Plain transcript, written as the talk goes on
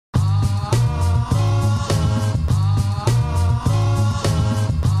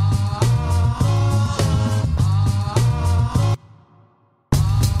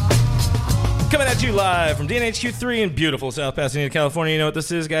you live from DNHQ3 in beautiful South Pasadena, California. You know what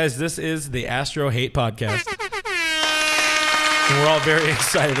this is, guys? This is the Astro Hate Podcast. And we're all very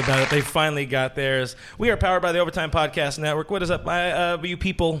excited about it. They finally got theirs. We are powered by the Overtime Podcast Network. What is up, you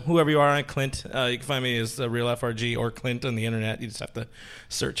people, whoever you are? I'm Clint. You can find me as Real FRG or Clint on the internet. You just have to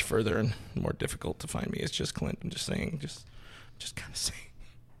search further and more difficult to find me. It's just Clint. I'm just saying, just kind of saying.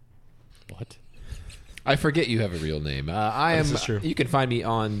 What? I forget you have a real name. This is true. You can find me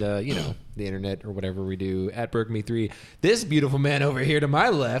on the internet or whatever we do at BrookMe3. This beautiful man over here to my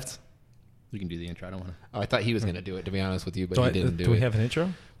left. You can do the intro. I don't want to. Oh, I thought he was going to do it, to be honest with you, but he didn't do it. Do we have an intro?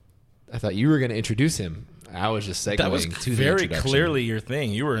 I thought you were going to introduce him. I was just segueing That was to the very introduction. clearly your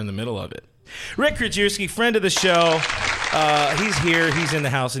thing. You were in the middle of it. Rick Krajewski, friend of the show. He's here. He's in the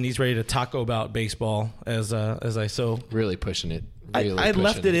house, and he's ready to talk about baseball as I so... Really pushing it. I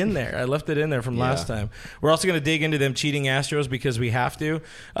left it in there. I left it in there from last time. We're also going to dig into them cheating Astros because we have to.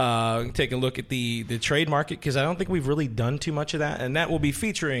 Take a look at the trade market because I don't think we've really done too much of that. And that will be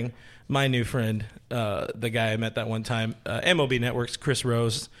featuring my new friend, the guy I met that one time, MLB Network's Kris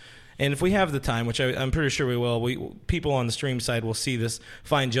Rose. And if we have the time, which I'm pretty sure we will, people on the stream side will see this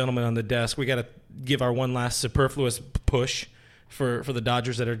fine gentleman on the desk. We got to give our one last superfluous push for the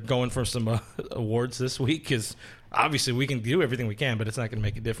Dodgers that are going for some awards this week because obviously we can do everything we can, but it's not going to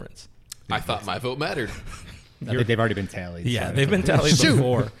make a difference. I thought my vote mattered. I think they've already been tallied. Yeah, so. they've been tallied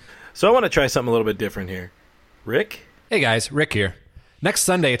before. So I want to try something a little bit different here. Rick? Hey guys, Rick here. Next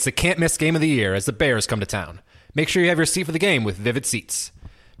Sunday, it's the can't-miss game of the year as the Bears come to town. Make sure you have your seat for the game with Vivid Seats.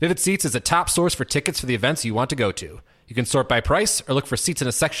 Vivid Seats is a top source for tickets for the events you want to go to. You can sort by price or look for seats in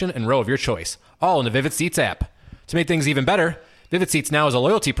a section and row of your choice, all in the Vivid Seats app. To make things even better, Vivid Seats now is a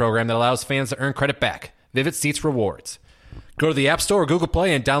loyalty program that allows fans to earn credit back. Vivid Seats Rewards. Go to the App Store or Google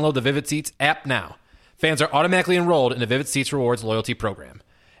Play and download the Vivid Seats app now. Fans are automatically enrolled in the Vivid Seats Rewards loyalty program.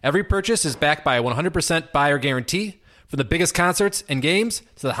 Every purchase is backed by a 100% buyer guarantee. From the biggest concerts and games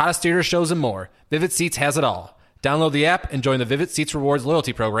to the hottest theater shows and more, Vivid Seats has it all. Download the app and join the Vivid Seats Rewards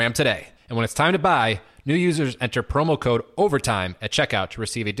loyalty program today. And when it's time to buy, new users enter promo code OVERTIME at checkout to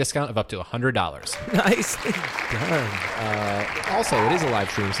receive a discount of up to $100. Nicely done. Also, it is a live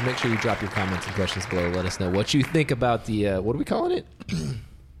stream, so make sure you drop your comments and questions below. Let us know what you think about the, what are we calling it?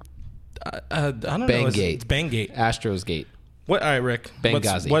 I don't know. Bangate. It's Bangate. Astros Gate. What? All right, Rick.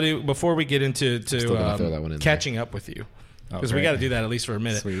 Benghazi. Before we get into Still gonna throw that one in catching up with you, because we got to do that at least for a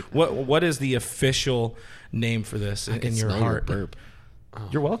minute. Sweet. What is the official name for this in your heart? Burp.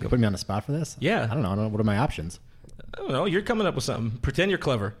 You're welcome. You put me on the spot for this? Yeah. I don't know. What are my options? I don't know. You're coming up with something. Pretend you're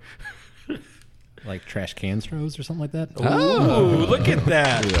clever. Like trash can throws or something like that? Oh, look at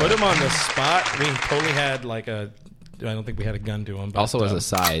that. Yeah. Put him on the spot. We totally had I don't think we had a gun to him. But, also, as a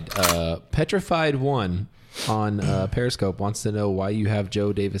side, Petrified One on Periscope wants to know why you have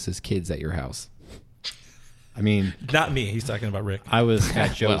Joe Davis's kids at your house. I mean, not me. He's talking about Rick. I was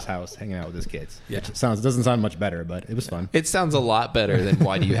at Joe's house hanging out with his kids. Yeah, doesn't sound much better, but it was fun. It sounds a lot better than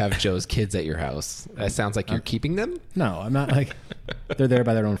why do you have Joe's kids at your house? That sounds like you're keeping them. No, I'm not. They're there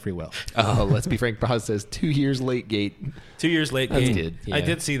by their own free will. Oh, let's be frank. Boz says 2 years late gate. 2 years late That's gate. good. Yeah. I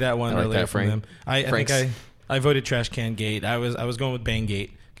did see that one I like earlier that, from them. I think I voted trash can gate. I was going with bang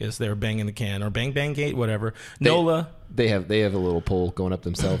gate because they were banging the can or bang gate, whatever. Nola. They have a little poll going up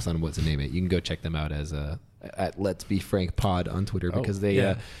themselves on what to name it. You can go check them out as at Let's Be Frank Pod on Twitter because they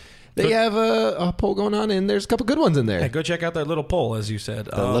have a poll going on and there's a couple good ones in there. Yeah, go check out their little poll, as you said.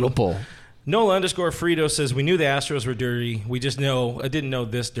 The little poll. Nola_Frito says, we knew the Astros were dirty. We just didn't know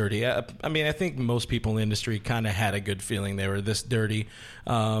this dirty. I mean, I think most people in the industry kind of had a good feeling they were this dirty.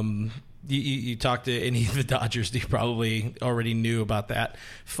 You talk to any of the Dodgers, you probably already knew about that.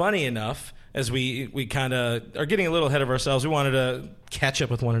 Funny enough, as we kind of are getting a little ahead of ourselves, we wanted to catch up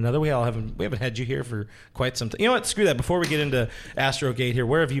with one another. We haven't had you here for quite some time. You know what? Screw that. Before we get into Astrogate here,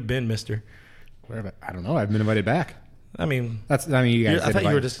 where have you been, mister? I don't know. I've been invited back. I mean, you guys. I thought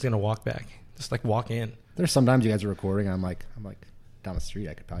you were just going to walk back. Just walk in. There's sometimes you guys are recording. I'm like down the street.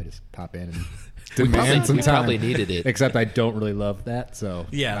 I could probably just pop in and we probably needed it. Except I don't really love that, so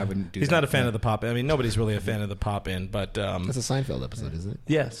yeah, I wouldn't do He's that. not a fan of the pop in. I mean, nobody's really a fan of the pop in, but that's a Seinfeld episode, isn't it?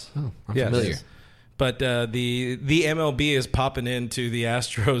 Yes. Oh, I'm familiar. But the MLB is popping into the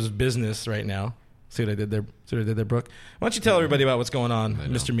Astros business right now. See what I did there? Brooke? Why don't you tell everybody about what's going on,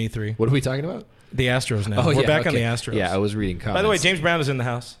 Mr. Me3? What are we talking about? The Astros now. Oh, We're back on the Astros. Yeah, I was reading comments. By the way, James Brown is in the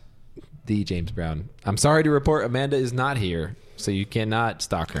house. The James Brown. I'm sorry to report Amanda is not here, so you cannot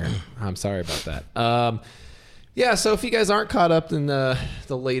stalk her. I'm sorry about that. Yeah, so if you guys aren't caught up in the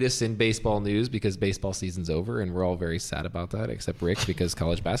latest in baseball news, because baseball season's over, and we're all very sad about that, except Rick, because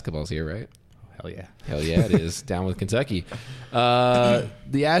college basketball's here, right? Hell yeah, it is. Down with Kentucky. The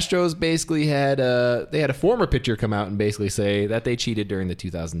Astros basically had a former pitcher come out and basically say that they cheated during the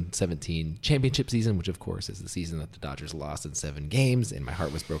 2017 championship season, which of course is the season that the Dodgers lost in 7 games, and my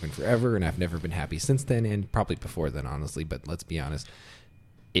heart was broken forever, and I've never been happy since then, and probably before then, honestly. But let's be honest,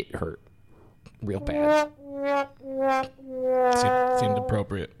 it hurt real bad. Seemed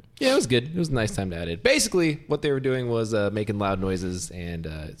appropriate. Yeah, it was good. It was a nice time to add it. Basically, what they were doing was making loud noises, and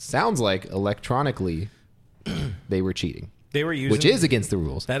it sounds like electronically they were cheating. They were using, which is against the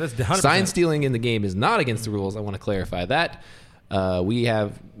rules. That is 100%. Sign stealing in the game is not against the rules. I want to clarify that. We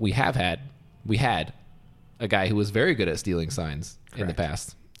had a guy who was very good at stealing signs in the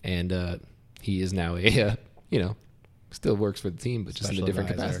past, and he is now still works for the team, but just in a different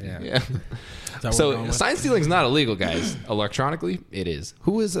capacity. Yeah. So sign stealing is not illegal, guys. Electronically, it is.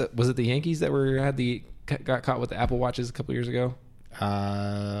 Who was it? Was it the Yankees that got caught with the Apple Watches a couple years ago?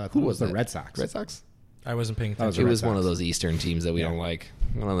 Who was the Red Sox? Red Sox? I wasn't paying attention. It was one of those Eastern teams that we don't like.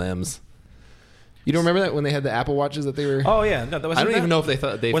 One of them's. You don't remember that when they had the Apple Watches that they were? Oh yeah, no, that wasn't. I don't even know if they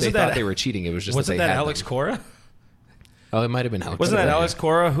thought they were cheating. It was just wasn't that that Alex them. Cora? Oh, it might have been Alex. Wasn't that Alex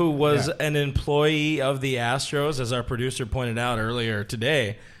Cora, who was an employee of the Astros, as our producer pointed out earlier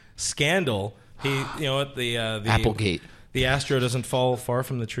today? Scandal. He, what the Applegate. The Astro doesn't fall far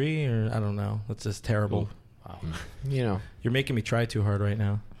from the tree, or I don't know. That's just terrible. Wow. You're making me try too hard right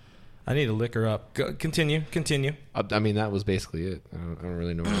now. I need to liquor up. Continue. I mean, that was basically it. I don't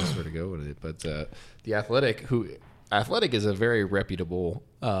really know where else to go with it. But the Athletic is a very reputable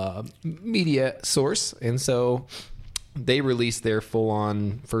media source, and so they released their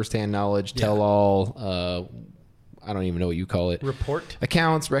full-on first-hand knowledge, tell-all. I don't even know what you call it. Report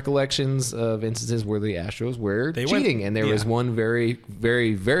accounts, recollections of instances where the Astros were cheating, and there was one very,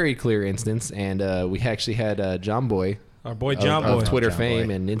 very, very clear instance, and we actually had John Boy. Our boy John Boy. Of Twitter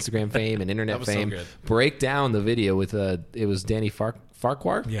fame and Instagram fame and internet fame. So break down the video with, it was Danny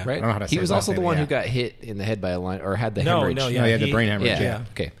Farquhar, yeah. right? I don't know how to say he was his also last the name, one who got hit in the head by a line, or had the hemorrhage. He had the brain hemorrhage. Yeah.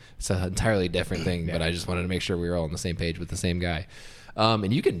 Okay. It's an entirely different thing, but I just wanted to make sure we were all on the same page with the same guy.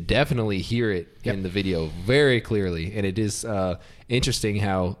 And you can definitely hear it in the video very clearly. And it is interesting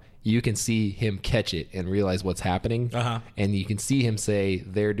how you can see him catch it and realize what's happening. And you can see him say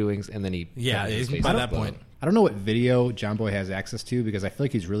they're doing, and then he's by that point. I don't know what video John Boy has access to, because I feel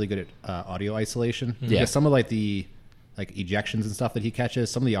like he's really good at audio isolation. Yeah. Because some of the ejections and stuff that he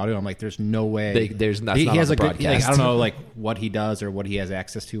catches, some of the audio, I'm like, there's no way. He has a good, I don't know what he does or what he has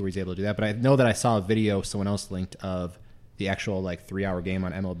access to where he's able to do that. But I know that I saw a video someone else linked of the actual 3-hour game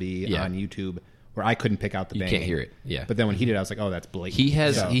on MLB on YouTube, where I couldn't pick out the banging. You can't hear it. Yeah. But then when he did, I was like, oh, that's blatant. He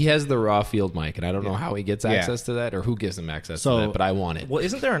has the raw field mic, and I don't know how he gets access to that or who gives him access to that, but I want it. Well,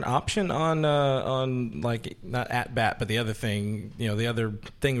 isn't there an option on not at bat, but the other thing, the other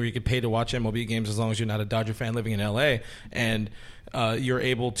thing where you could pay to watch MLB games as long as you're not a Dodger fan living in LA, and you're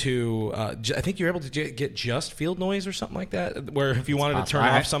able to, I think you're able to get just field noise or something like that, where if you wanted to turn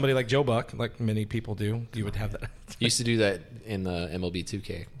off somebody like Joe Buck, like many people do, you would have that. You used to do that in the MLB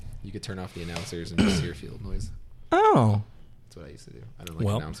 2K. You could turn off the announcers and just hear field noise. Oh. That's what I used to do. I don't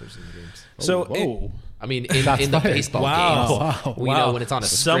like announcers in the games. So, in the baseball games. We know when it's on a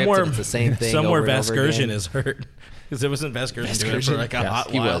script and it's the same thing. Somewhere Vasgersian is hurt. Because it wasn't Vasgersian doing it for a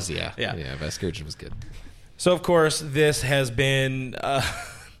hot while. He was, yeah. Vasgersian was good. So, of course, this has been a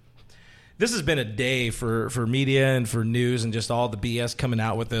day for media and for news and just all the BS coming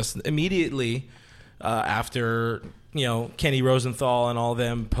out with this. Immediately after, Kenny Rosenthal and all of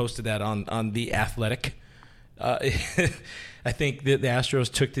them posted that on The Athletic. I think the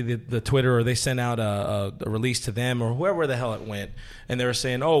Astros took to the Twitter, or they sent out a release to them, or whoever the hell it went, and they were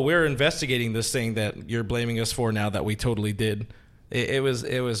saying, "Oh, we're investigating this thing that you're blaming us for now that we totally did." It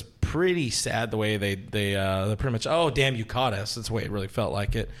was pretty sad the way they pretty much, "Oh, damn, you caught us." That's the way it really felt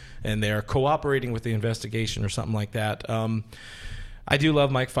like it, and they're cooperating with the investigation or something like that. I do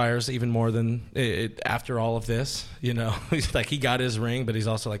love Mike Fiers even more than after all of this. He's like, he got his ring, but he's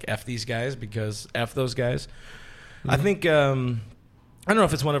also like, F these guys, because F those guys. Mm-hmm. I think I don't know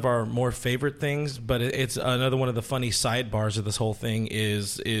if it's one of our more favorite things, but it's another one of the funny sidebars of this whole thing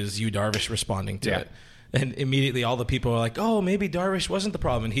is Yu Darvish responding to it. And immediately all the people are like, oh, maybe Darvish wasn't the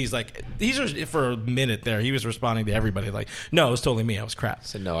problem. And he's like, for a minute there, he was responding to everybody like, no, it was totally me. I was crap.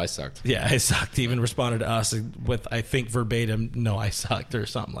 So, no, I sucked. Yeah, I sucked. He even responded to us with, I think, verbatim, no, I sucked, or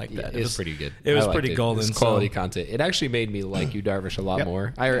soming like that. It was pretty good. It was pretty golden. It was quality content. It actually made me like Yu Darvish a lot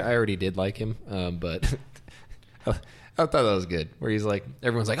more. I already did like him, but I thought that was good. Where he's like,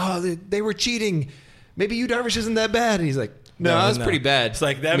 everyone's like, oh, they were cheating. Maybe Yu Darvish isn't that bad. And he's like, No, that's pretty bad. It's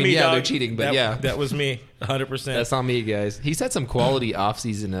like that. I mean, me, yeah, dog, they're cheating, but that was me, 100%. That's on me, guys. He's had some quality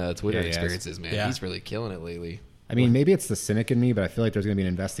off-season Twitter Yeah, he has. experiences, man. Yeah. He's really killing it lately. I mean, maybe it's the cynic in me, but I feel like there's going to be an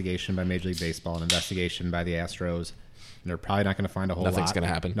investigation by Major League Baseball, an investigation by the Astros, and they're probably not going to find a whole lot. Nothing's going to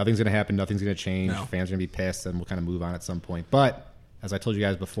happen. Nothing's going to happen. Nothing's going to change. No. Fans are going to be pissed, and we'll kind of move on at some point. But as I told you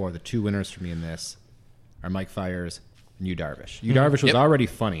guys before, the two winners for me in this are Mike Fiers and Yu Darvish. Yu Darvish was already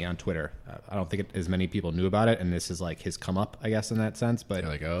funny on Twitter. I don't think as many people knew about it, and this is like his come up, I guess, in that sense. But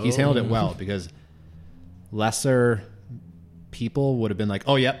Like, oh. he's handled it well because lesser people would have been like,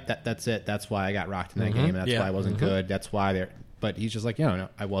 "Oh, yep, that's it. That's why I got rocked in that game. That's why I wasn't good. That's why they're." But he's just like, no,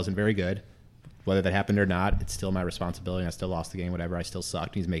 I wasn't very good. Whether that happened or not, it's still my responsibility. I still lost the game. Whatever, I still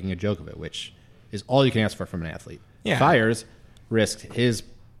sucked. He's making a joke of it, which is all you can ask for from an athlete. Yeah. Fiers risked his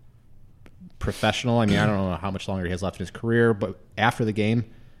professional. I mean, I don't know how much longer he has left in his career, but after the game,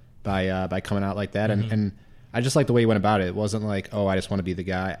 by coming out like that, and I just like the way he went about it. It wasn't like, oh, I just want to be the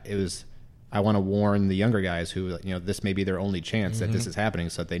guy. It was, I want to warn the younger guys who, this may be their only chance that this is happening,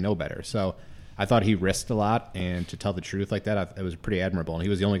 so that they know better. So I thought he risked a lot, and to tell the truth like that, it was pretty admirable. And he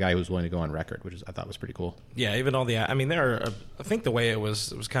was the only guy who was willing to go on record, which I thought was pretty cool. Yeah, even all the. I mean, there are. I think the way it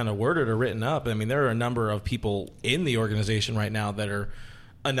was kind of worded or written up. I mean, there are a number of people in the organization right now that are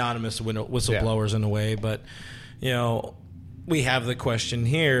anonymous whistleblowers in a way. But we have the question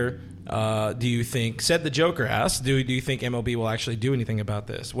here. Do you think? Said the Joker asked. Do you think MLB will actually do anything about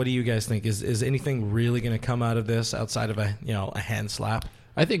this? What do you guys think? Is anything really going to come out of this outside of a hand slap?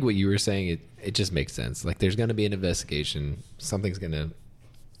 I think what you were saying, it just makes sense. Like, there's going to be an investigation. Some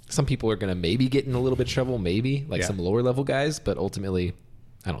people are going to maybe get in a little bit of trouble, some lower level guys, but ultimately,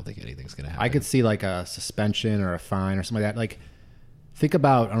 I don't think anything's going to happen. I could see like a suspension or a fine or something like that. Like, think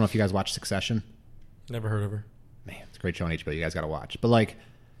about, I don't know if you guys watch Succession. Never heard of her. Man, it's a great show on HBO. You guys got to watch. But like,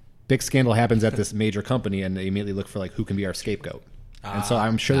 big scandal happens at this major company, and they immediately look for like who can be our scapegoat. And so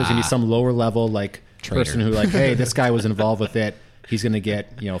I'm sure there's going to be some lower level like person who like, hey, this guy was involved with it. He's going to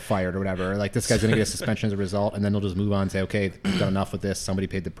get fired or whatever. Like, this guy's going to get a suspension as a result, and then they'll just move on and say, okay, we've done enough with this. Somebody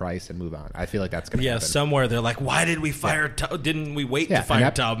paid the price, and move on. I feel like that's going to happen. Somewhere they're like, why did we fire? Didn't we wait to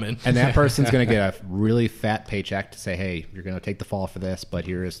fire Taubman? And that person's going to get a really fat paycheck to say, hey, you're going to take the fall for this, but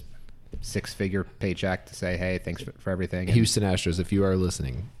here's six-figure paycheck to say, hey, thanks for everything. And Houston Astros, if you are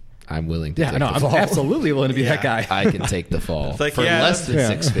listening, I'm willing to take the I'm fall. absolutely willing to be that guy. I can take the fall like, for less than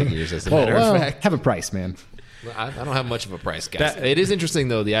 6 figures, as a matter of fact. Have a price, man. I don't have much of a price, guys. It is interesting,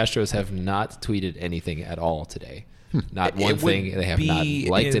 though. The Astros have not tweeted anything at all today. Not one thing. They have not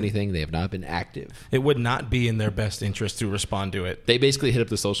liked anything. They have not been active. It would not be in their best interest to respond to it. They basically hit up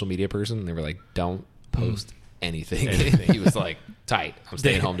the social media person, and they were like, don't post anything. He was like, tight. I'm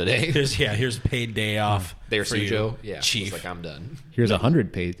staying home today. Here's paid day off. There's for you, Joe. Yeah. Chief. He's like, I'm done. Here's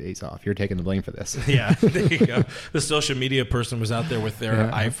 100 paid days off. You're taking the blame for this. Yeah, there you go. The social media person was out there with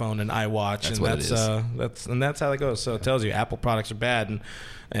their iPhone and iWatch, that's how it goes. So it tells you Apple products are bad,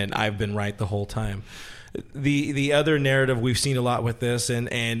 and I've been right the whole time. The other narrative we've seen a lot with this, and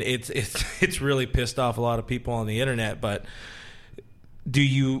it's really pissed off a lot of people on the internet. But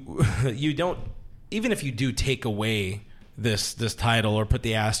you don't, even if you do take away this title or put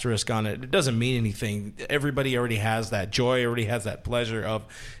the asterisk on it, it doesn't mean anything. Everybody already has that joy, already has that pleasure of,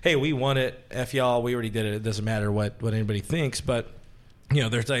 hey, we won it, F y'all, we already did it. It doesn't matter what anybody thinks. But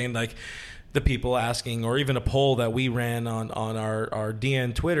they're saying, like, the people asking, or even a poll that we ran on our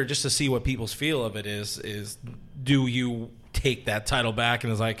DN Twitter just to see what people's feel of it is do you take that title back?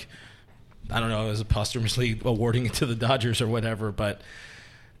 And it's like, I don't know, is it posthumously awarding it to the Dodgers or whatever, but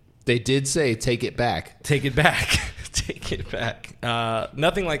they did say, take it back. Take it back. Take it back.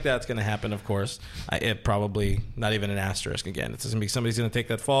 Nothing like that's going to happen, of course. It probably not even an asterisk again. It's going to be somebody's going to take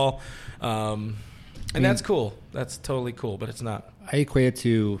that fall. And that's cool. That's totally cool, but it's not. I equate it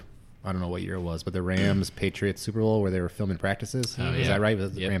to, I don't know what year it was, but the Rams-Patriots Super Bowl where they were filming practices. Is that right?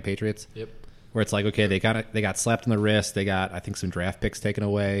 The Ram-Patriots? Yep. Where it's like, okay, they got slapped in the wrist. They got, I think, some draft picks taken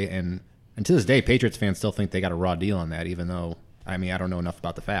away. And to this day, Patriots fans still think they got a raw deal on that, even though, I mean, I don't know enough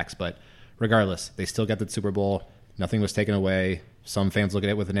about the facts. But regardless, they still got the Super Bowl. Nothing was taken away. Some fans look at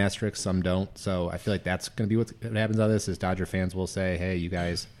it with an asterisk, some don't. So I feel like that's going to be what happens out of this is Dodger fans will say, hey, you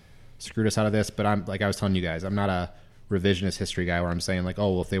guys screwed us out of this. But I'm like I was telling you guys, I'm not a revisionist history guy where I'm saying like,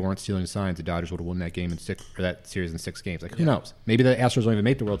 oh, well, if they weren't stealing signs, the Dodgers would have won that game that series in 6 games. Like, who knows? Maybe the Astros won't even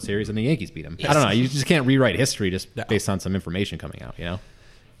make the World Series and the Yankees beat them. I don't know. You just can't rewrite history just based on some information coming out,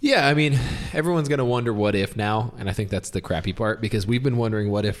 Yeah, I mean, everyone's going to wonder what if now, and I think that's the crappy part because we've been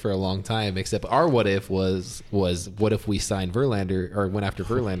wondering what if for a long time, except our what if was what if we signed Verlander or went after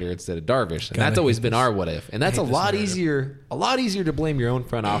Verlander instead of Darvish, and that's always been our what if, and that's a lot easier to blame your own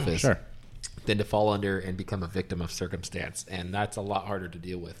front office than to fall under and become a victim of circumstance. And that's a lot harder to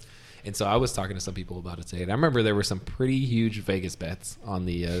deal with. And so I was talking to some people about it today, and I remember there were some pretty huge Vegas bets on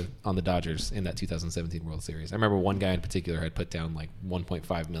the Dodgers in that 2017 World Series. I remember one guy in particular had put down like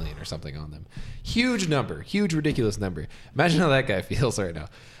 1.5 million or something on them. Huge number, huge ridiculous number. Imagine how that guy feels right now.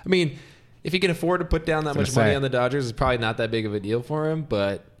 I mean, if he can afford to put down that much money on the Dodgers, it's probably not that big of a deal for him.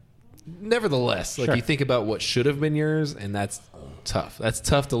 But nevertheless, like you think about what should have been yours, and that's tough. That's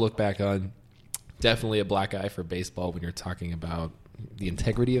tough to look back on. Definitely a black eye for baseball when you're talking about the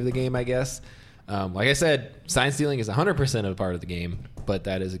integrity of the game, I guess. Like I said, sign stealing is 100% of a part of the game, but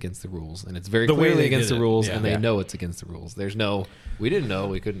that is against the rules, and it's very clearly against the rules, and they know it's against the rules. There's no, we didn't know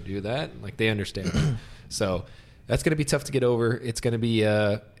we couldn't do that. Like they understand that. So that's going to be tough to get over. It's going to be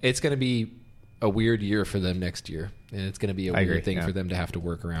a weird year for them next year, and it's going to be a weird thing for them to have to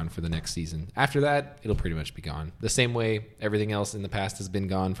work around for the next season. After that, it'll pretty much be gone. The same way everything else in the past has been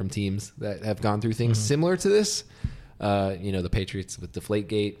gone from teams that have gone through things similar to this. The Patriots with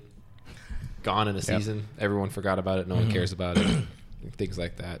Deflategate, gone in a season. Everyone forgot about it. No one cares about it. Things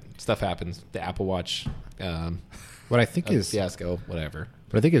like that. Stuff happens. The Apple Watch, what I think is fiasco, whatever.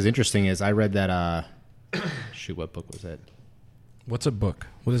 What I think is interesting is I read that. What book was it? What's a book?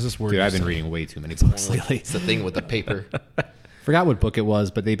 What is this word? Dude, I've been reading way too many books lately. It's the thing with the paper. Forgot what book it was,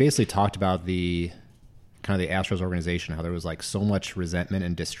 but they basically talked about the Astros organization, how there was like so much resentment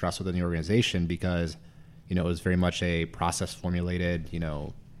and distrust within the organization because it was very much a process formulated,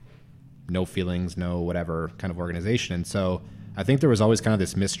 no feelings, no whatever kind of organization. And so I think there was always kind of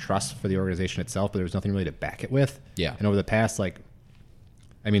this mistrust for the organization itself, but there was nothing really to back it with. Yeah. And over the past,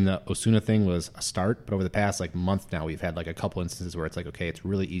 the Osuna thing was a start, but over the past month now, we've had a couple instances where it's okay, it's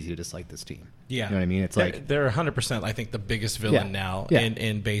really easy to dislike this team. Yeah. You know what I mean? It's they're 100%, I think, the biggest villain now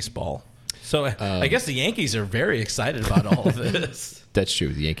in baseball. So I guess the Yankees are very excited about all of this. That's true.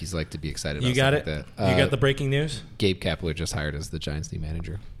 The Yankees like to be excited about you got it? Like that. You got the breaking news? Gabe Kapler just hired as the Giants' new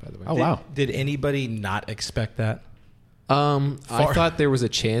manager, by the way. Oh, wow. Did anybody not expect that? I thought there was a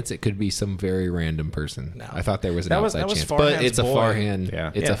chance it could be some very random person. No. I thought there was an outside chance. But it's a Farhan.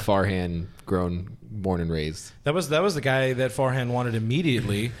 Yeah. It's a Farhan born and raised. That was the guy that Farhan wanted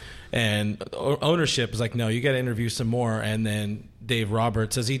immediately, and ownership was like, no, you got to interview some more. And then Dave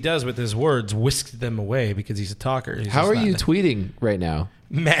Roberts, as he does with his words, whisked them away because he's a talker. How are you tweeting right now?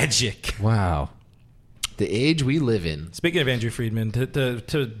 Magic. Wow. The age we live in. Speaking of Andrew Friedman,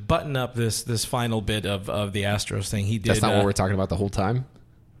 to button up this final bit of the Astros thing, he did. That's not what we're talking about the whole time?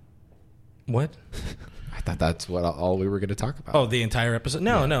 What? I thought that's what all we were going to talk about. Oh, the entire episode?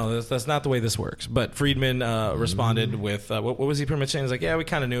 No, that's not the way this works. But Friedman responded with, what was he pretty much saying? He's like, yeah, we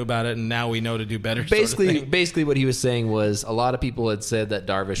kind of knew about it, and now we know to do better. Basically what he was saying was a lot of people had said that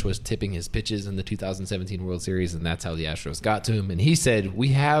Darvish was tipping his pitches in the 2017 World Series, and that's how the Astros got to him. And he said, we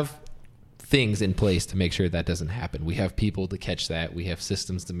have things in place to make sure that doesn't happen. We have people to catch that. We have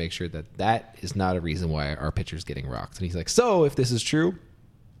systems to make sure that is not a reason why our pitcher's getting rocked. And he's like, so if this is true,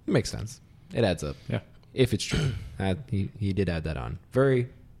 it makes sense. It adds up. Yeah. If it's true. He did add that on. Very,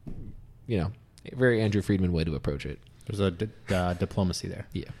 very Andrew Friedman way to approach it. There's a diplomacy there.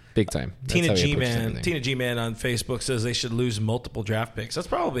 Yeah, big time. That's Tina how he G approaches Man everything. Tina G Man on Facebook says they should lose multiple draft picks. That's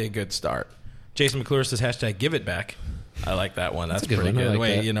probably a good start. Jason McClure says hashtag give it back. I like that one. That's a good pretty one. I good. like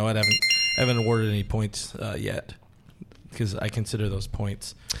Wait, that. you know what? I haven't awarded any points yet because I consider those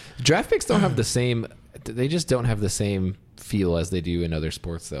points. Draft picks don't have the same. They just don't have the same feel as they do in other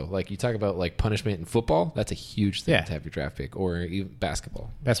sports, though. Like you talk about punishment in football, that's a huge thing to have your draft pick, or even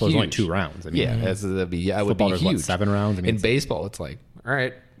basketball. Basketball's only 2 rounds. I mean, that'd be football, would be huge. 7 rounds. I mean, in baseball, it's like, all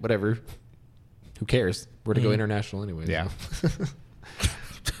right, whatever. Who cares? We're to go international anyway. Yeah.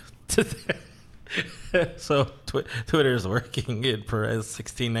 So Twitter is working. In Perez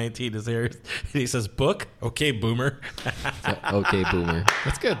 1619 is there. He says, "Book, okay, boomer." Okay, boomer.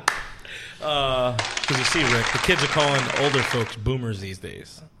 That's good. Because you see, Rick, the kids are calling older folks boomers these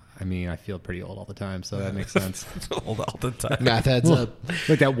days. I mean, I feel pretty old all the time, so that makes sense. Old all the time. Math adds up.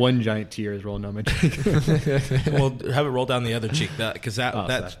 Like that one giant tear is rolling down my cheek. Well, have it roll down the other cheek, because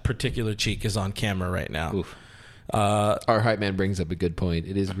that particular cheek is on camera right now. Oof. Our hype man brings up a good point.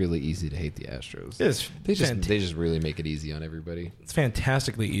 It is really easy to hate the Astros. They just really make it easy on everybody. It's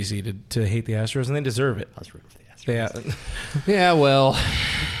fantastically easy to hate the Astros, and they deserve it. I was rooting for the Astros. Yeah, well,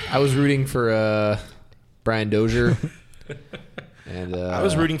 I was rooting for Brian Dozier. And I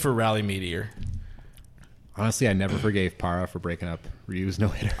was rooting for Rally Meteor. Honestly, I never forgave Parra for breaking up Ryu's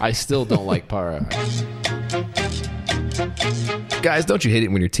no-hitter. I still don't like Parra. Guys, don't you hate it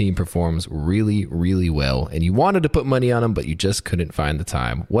when your team performs really, really well and you wanted to put money on them, but you just couldn't find the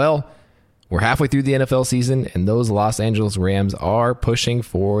time? Well, We're halfway through the NFL season, and those Los Angeles Rams are pushing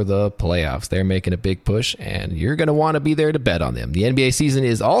for the playoffs. They're making a big push, and you're going to want to be there to bet on them. The NBA season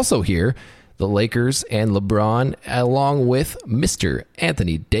is also here. The Lakers and LeBron, along with Mr.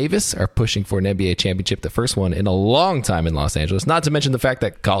 Anthony Davis, are pushing for an NBA championship, the first one in a long time in Los Angeles. Not to mention the fact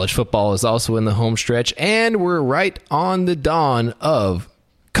that college football is also in the home stretch, and we're right on the dawn of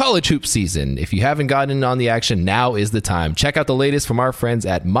college hoop season. If you haven't gotten in on the action, now is the time. Check out the latest from our friends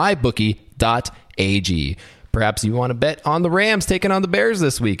at mybookie.ag. Perhaps you want to bet on the Rams taking on the Bears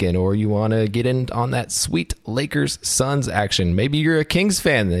this weekend, or you want to get in on that sweet Lakers-Suns action. Maybe you're a Kings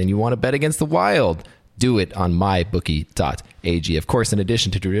fan and you want to bet against the Wild. Do it on mybookie.ag. Of course, in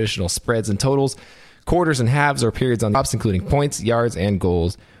addition to traditional spreads and totals, quarters and halves or periods on props, including points, yards, and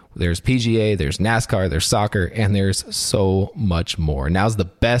goals. There's PGA, there's NASCAR, there's soccer, and there's so much more. Now's the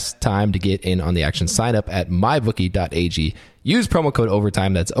best time to get in on the action. Sign up at mybookie.ag. Use promo code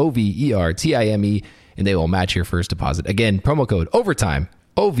OVERTIME, that's OVERTIME, and they will match your first deposit. Again, promo code OVERTIME,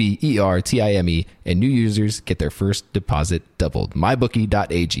 OVERTIME, and new users get their first deposit doubled.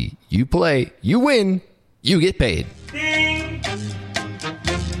 mybookie.ag. You play, you win, you get paid. Ding!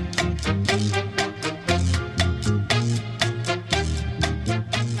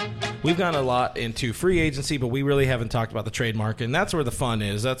 We've gone a lot into free agency, but we really haven't talked about the trade market, and that's where the fun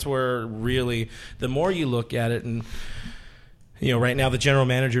is. That's where really the more you look at it, and right now the general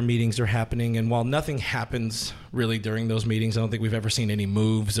manager meetings are happening, and while nothing happens really during those meetings, I don't think we've ever seen any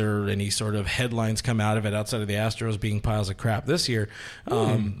moves or any sort of headlines come out of it outside of the Astros being piles of crap this year.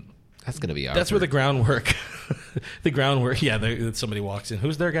 That's going to be That's where the groundwork, somebody walks in.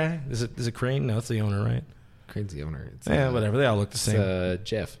 Who's their guy? Is it Crane? No, it's the owner, right? Crane's the owner. Whatever. They all look the same.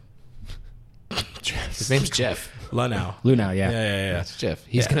 Jeff. His name's Jeff. Lunau, yeah. It's Jeff.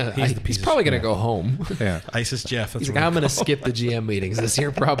 He's probably gonna go home. Yeah, ISIS Jeff. He's like, I'm gonna skip the GM meetings this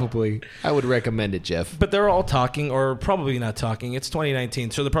year. Probably, I would recommend it, Jeff. But they're all talking, or probably not talking. It's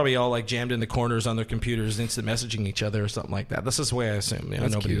 2019, so they're probably all like jammed in the corners on their computers, instant messaging each other or something like that. This is the way I assume.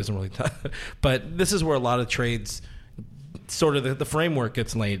 Nobody cute. doesn't really talk. But this is where a lot of trades, sort of the framework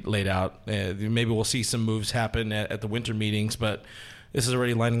gets laid out. Maybe we'll see some moves happen at the winter meetings, but this is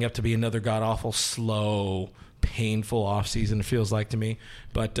already lining up to be another god-awful, slow, painful offseason, it feels like to me.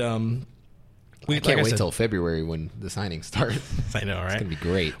 But I can't wait till February when the signings start. I know, right? It's going to be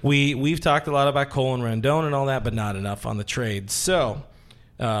great. We've talked a lot about Cole and Rendon and all that, but not enough on the trade. So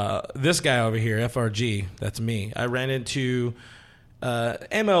this guy over here, FRG, that's me. I ran into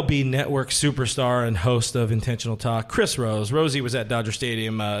MLB Network superstar and host of Intentional Talk, Kris Rose. Rosie was at Dodger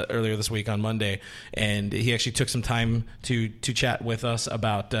Stadium earlier this week on Monday, and he actually took some time to chat with us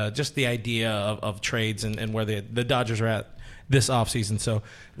about just the idea of trades and where the Dodgers are at this offseason. So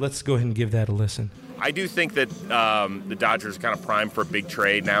let's go ahead and give that a listen. I do think that the Dodgers are kind of primed for a big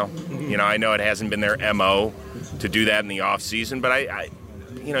trade now. I know it hasn't been their MO to do that in the offseason, but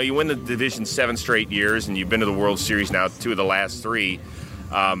you win the division 7 straight years, and you've been to the World Series now 2 of the last 3,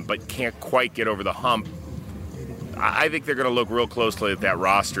 but can't quite get over the hump. I think they're going to look real closely at that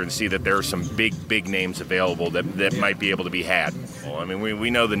roster and see that there are some big names available that might be able to be had. Well, I mean, we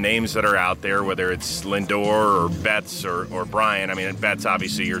know the names that are out there, whether it's Lindor or Betts or Bryant. I mean, Betts,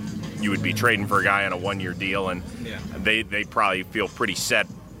 obviously, you would be trading for a guy on a 1-year deal, and they probably feel pretty set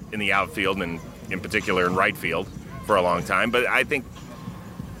in the outfield and in particular in right field for a long time. But I think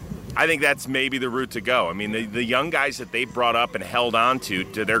that's maybe the route to go. I mean, the young guys that they brought up and held on to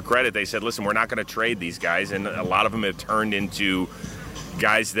their credit, they said, listen, we're not going to trade these guys. And a lot of them have turned into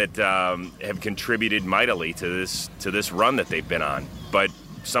guys that have contributed mightily to this run that they've been on. But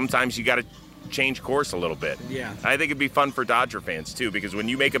sometimes you got to change course a little bit. Yeah. I think it'd be fun for Dodger fans, too, because when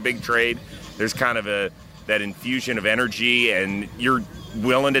you make a big trade, there's kind of that infusion of energy, and you're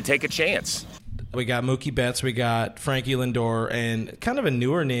willing to take a chance. We got Mookie Betts, we got Frankie Lindor, and kind of a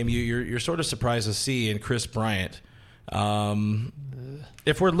newer name you're sort of surprised to see in Kris Bryant.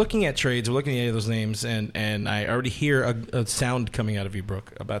 If we're looking at trades, we're looking at any of those names, and I already hear a sound coming out of you,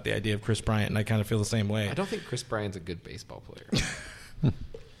 Brooke, about the idea of Kris Bryant, and I kind of feel the same way. I don't think Kris Bryant's a good baseball player.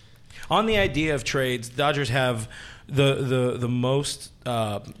 On the idea of trades, Dodgers have the most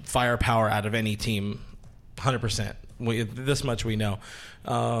firepower out of any team, 100%. This much we know.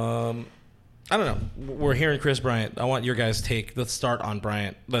 I don't know. We're hearing Kris Bryant. I want your guys' take. Let's start on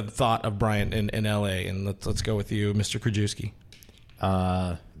Bryant, the thought of Bryant in L.A., and let's go with you, Mr. Krajewski.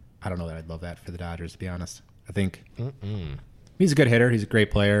 I don't know that I'd love that for the Dodgers, to be honest. I think he's a good hitter. He's a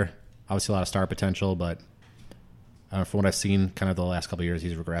great player. Obviously a lot of star potential, but from what I've seen kind of the last couple of years,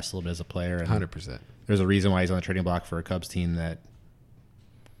 he's regressed a little bit as a player. And 100%. There's a reason why he's on the trading block for a Cubs team that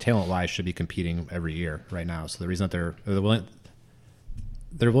talent-wise should be competing every year right now. So the reason that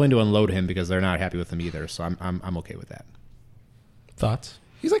they're they're willing to unload him because they're not happy with him either. So I'm okay with that. Thoughts?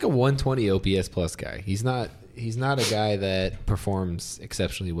 He's like a 120 OPS plus guy. He's not a guy that performs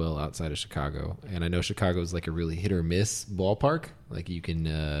exceptionally well outside of Chicago. And I know Chicago is like a really hit or miss ballpark. Like you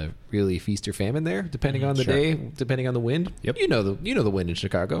can really feast or famine there, depending on the day, depending on the wind. Yep. You know the wind in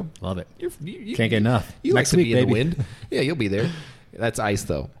Chicago. Love it. You Can't get enough. You Next like to week, be in the baby. wind. Yeah, you'll be there. That's ice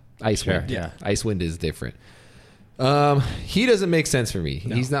though. Ice Sure, wind. yeah. Ice wind is different. He doesn't make sense for me.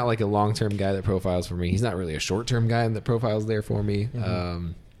 No. He's not like a long-term guy that profiles for me. He's not really a short-term guy that profiles there for me.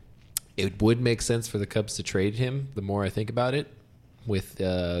 Mm-hmm. It would make sense for the Cubs to trade him the more I think about it with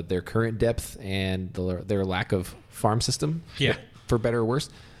their current depth and their lack of farm system, for better or worse.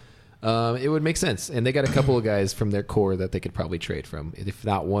 It would make sense. And they got a couple of guys from their core that they could probably trade from, if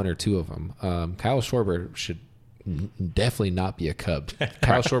not one or two of them. Kyle Schwarber should definitely not be a Cub.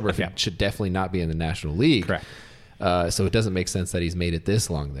 Kyle Schwarber should definitely not be in the National League. Correct. So it doesn't make sense that he's made it this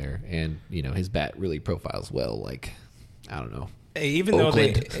long there. And, his bat really profiles well, like, I don't know. Even though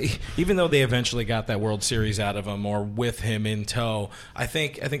they eventually got that World Series out of him or with him in tow, I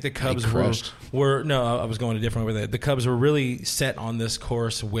think the Cubs were no, I was going a different way with it. The Cubs were really set on this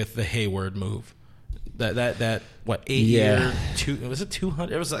course with the Hayward move. That what 8 year was it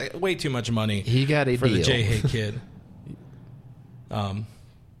 200? It was like way too much money. He got a for deal. The J Hay kid.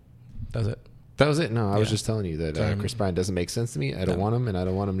 That's it. That was it. No, I was just telling you that Kris Bryant doesn't make sense to me. I don't want him, and I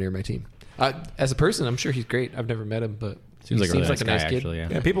don't want him near my team. As a person, I'm sure he's great. I've never met him, but seems like a nice kid. Actually,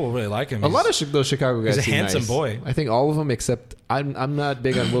 yeah, people will really like him. A lot of those Chicago guys. He's a handsome nice. boy. I think all of them, except I'm not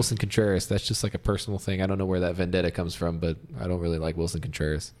big on Wilson Contreras. That's just like a personal thing. I don't know where that vendetta comes from, but I don't really like Wilson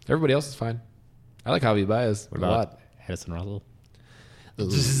Contreras. Everybody else is fine. I like Javi Baez a lot. Edison Russell.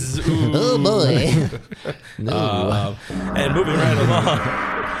 Oh boy. No. And moving right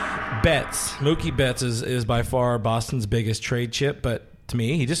along, Betts. Mookie Betts is by far Boston's biggest trade chip, but to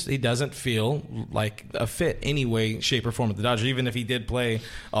me, he doesn't feel like a fit any way, shape, or form with the Dodgers. Even if he did play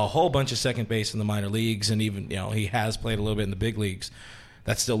a whole bunch of second base in the minor leagues, and even he has played a little bit in the big leagues,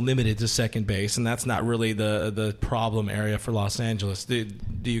 that's still limited to second base, and that's not really the problem area for Los Angeles. Do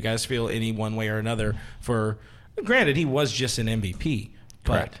you guys feel any one way or another for? Granted, he was just an MVP.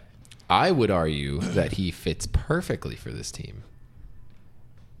 Correct. I would argue that he fits perfectly for this team.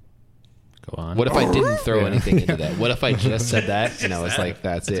 Go on. What if I didn't throw anything into that? What if I just said that and I was like,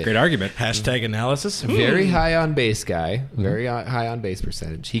 that's it? Great argument. Hashtag analysis. Very high on base guy. Very high on base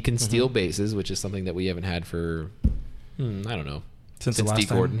percentage. He can steal bases, which is something that we haven't had for, I don't know. Since D.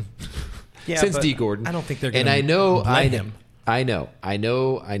 Gordon. Since D. Gordon. I don't think they're going to let him. I know.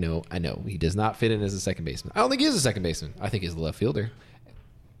 He does not fit in as a second baseman. I don't think he is a second baseman. I think he's a left fielder.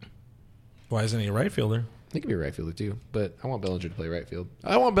 Why isn't he a right fielder? He could be a right fielder too, but I want Bellinger to play right field.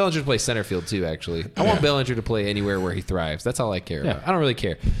 I want Bellinger to play center field too, actually. I want Bellinger to play anywhere where he thrives. That's all I care about. I don't really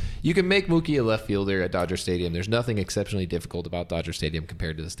care. You can make Mookie a left fielder at Dodger Stadium. There's nothing exceptionally difficult about Dodger Stadium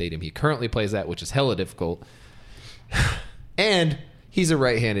compared to the stadium he currently plays at, which is hella difficult. And he's a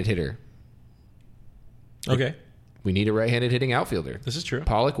right-handed hitter. Okay. We need a right-handed hitting outfielder. This is true.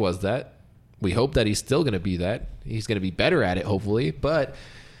 Pollock was that. We hope that he's still going to be that. He's going to be better at it, hopefully. But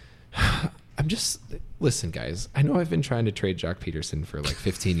I'm just... Listen, guys. I know I've been trying to trade Jock Peterson for like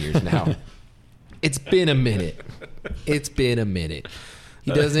 15 years now. It's been a minute. He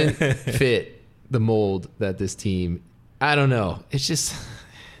doesn't fit the mold that this team... I don't know. It's just...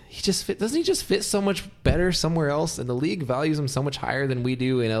 Doesn't he just fit so much better somewhere else? And the league values him so much higher than we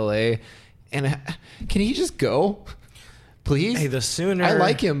do in LA. And can he just go? Please? Hey, the sooner... I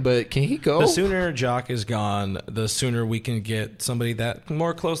like him, but can he go? The sooner Jock is gone, the sooner we can get somebody that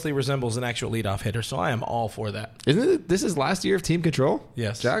more closely resembles an actual leadoff hitter. So I am all for that. Isn't it? This is last year of team control?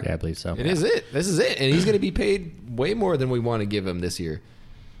 Yes. Jock? Yeah, I believe so. This is it. And he's going to be paid way more than we want to give him this year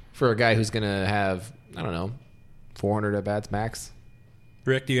for a guy who's going to have, I don't know, 400 at-bats max.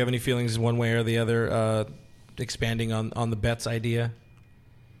 Rick, do you have any feelings one way or the other expanding on the Betts idea?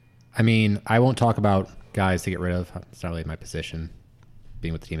 I mean, I won't talk about guys to get rid of. It's not really my position,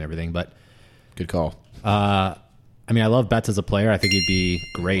 being with the team and everything, but... Good call. I mean, I love Betts as a player. I think he'd be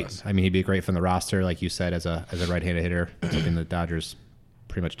great. I mean, he'd be great from the roster, like you said, as a right-handed hitter, something the Dodgers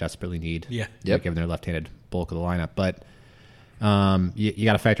pretty much desperately need. Yeah. Given their left-handed bulk of the lineup. But you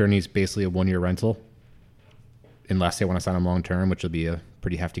got to factor in he's basically a one-year rental, unless they want to sign him long-term, which will be a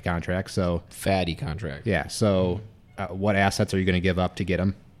pretty hefty contract. So fatty contract. Yeah. So what assets are you going to give up to get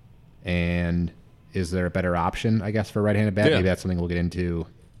him? And is there a better option, I guess, for a right-handed bat? Yeah. Maybe that's something we'll get into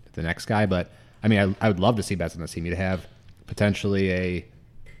the next guy. But, I mean, I would love to see Betts on this team. You'd have potentially a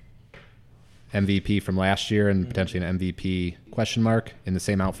MVP from last year and potentially an MVP question mark in the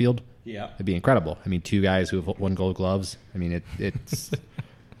same outfield. Yeah. It'd be incredible. I mean, two guys who have won Gold Gloves. I mean, it's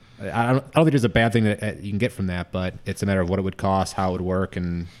I don't think there's a bad thing that you can get from that, but it's a matter of what it would cost, how it would work,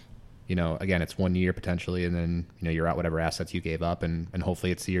 and again, it's 1 year potentially, and then you're out whatever assets you gave up, and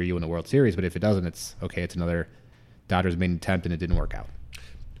hopefully it's the year you win the World Series. But if it doesn't, it's okay. It's another Dodgers made an attempt and it didn't work out.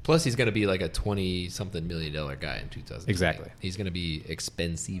 Plus, he's going to be like a $20-something million guy in 2000. Exactly. He's going to be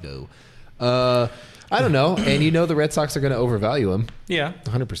expensivo. I don't know. And the Red Sox are going to overvalue him. Yeah.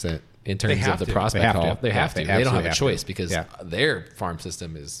 100% in terms of the to. prospect haul. They have to. They don't have a choice to. because their farm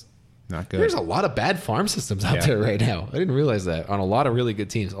system is not good. There's a lot of bad farm systems out there right now. I didn't realize that on a lot of really good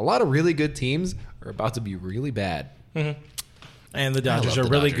teams. A lot of really good teams are about to be really bad. Mm-hmm. And the Dodgers are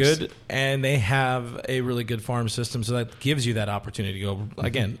really good, and they have a really good farm system, so that gives you that opportunity to go.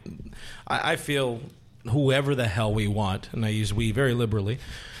 Again, I feel whoever the hell we want, and I use we very liberally,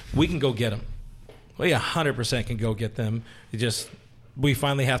 we can go get them. We 100% can go get them. We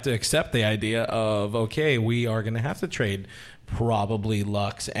finally have to accept the idea of, okay, we are going to have to trade probably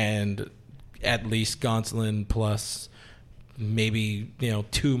Lux and at least Gonsolin plus maybe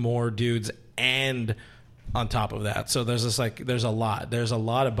 2 more dudes and on top of that. So there's there's a lot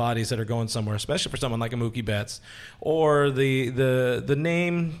of bodies that are going somewhere, especially for someone like a Mookie Betts or the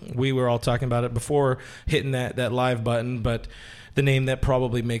name. We were all talking about it before hitting that live button, but the name that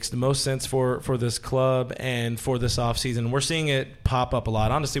probably makes the most sense for this club and for this offseason. We're seeing it pop up a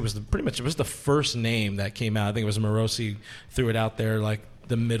lot. Honestly, it was the first name that came out. I think it was Morosi threw it out there like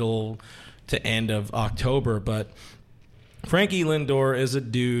the middle to end of October. But Frankie Lindor is a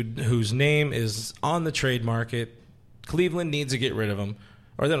dude whose name is on the trade market. Cleveland needs to get rid of him.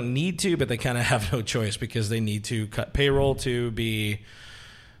 Or they don't need to, but they kind of have no choice because they need to cut payroll for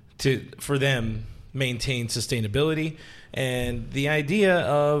them maintain sustainability. And the idea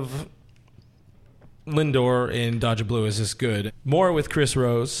of Lindor in Dodger Blue is just good. More with Chris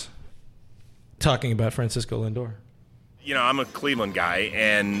Rose talking about Francisco Lindor. I'm a Cleveland guy,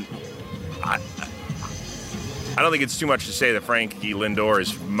 and I don't think it's too much to say that Frankie Lindor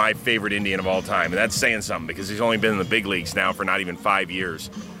is my favorite Indian of all time. And that's saying something because he's only been in the big leagues now for not even 5 years.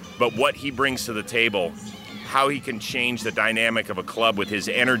 But what he brings to the table, how he can change the dynamic of a club with his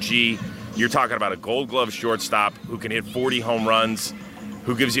energy. You're talking about a Gold Glove shortstop who can hit 40 home runs,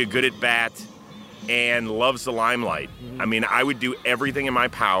 who gives you a good at-bat, and loves the limelight. I mean, I would do everything in my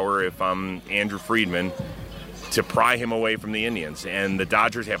power if I'm Andrew Friedman to pry him away from the Indians. And the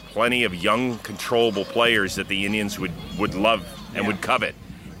Dodgers have plenty of young, controllable players that the Indians would love and would covet.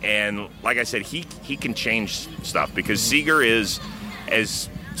 And like I said, he can change stuff because Seager is as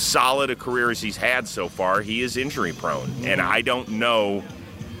solid a career as he's had so far. He is injury prone. And I don't know.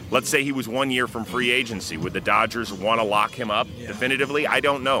 Let's say he was 1 year from free agency. Would the Dodgers want to lock him up definitively? I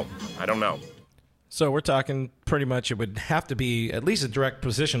don't know. So we're talking pretty much it would have to be at least a direct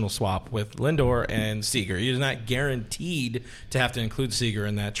positional swap with Lindor and Seager. You're not guaranteed to have to include Seager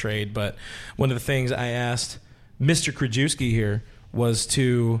in that trade, but one of the things I asked Mr. Krajewski here was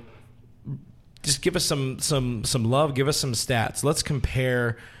to just give us some love, give us some stats. Let's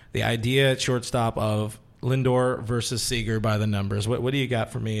compare the idea at shortstop of Lindor versus Seager by the numbers. What do you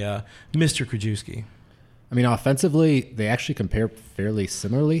got for me, Mr. Krajewski? I mean, offensively, they actually compare fairly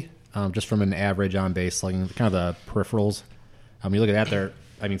similarly, just from an average on-base slugging, kind of the peripherals. You look at that there.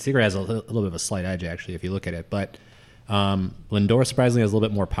 I mean, Seager has a little bit of a slight edge, actually, if you look at it. But Lindor, surprisingly, has a little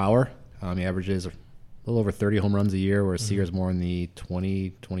bit more power. He averages a little over 30 home runs a year, whereas Seager's more in the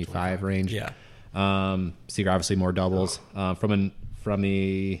 20, 25 range. Yeah. Seager, obviously, more doubles. From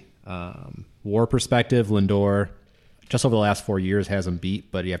the WAR perspective, Lindor, just over the last 4 years, has him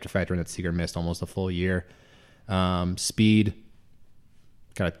beat, but you have to factor in that Seager missed almost a full year. Speed,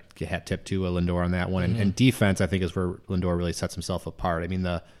 got a hat tip to Lindor on that one. And defense, I think, is where Lindor really sets himself apart. I mean,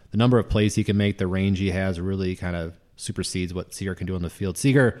 the number of plays he can make, the range he has really kind of supersedes what Seager can do on the field.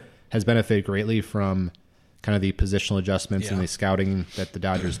 Seager has benefited greatly from kind of the positional adjustments and the scouting that the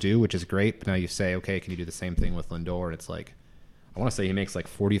Dodgers do, which is great. But now you say, okay, can you do the same thing with Lindor? And it's like, I want to say he makes like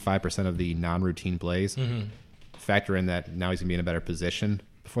 45% of the non-routine plays. Factor in that now he's going to be in a better position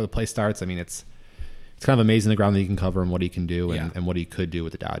before the play starts. I mean, it's kind of amazing the ground that he can cover and what he can do and what he could do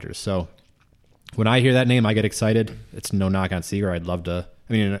with the Dodgers. So when I hear that name, I get excited. It's no knock on Seager. I'd love to.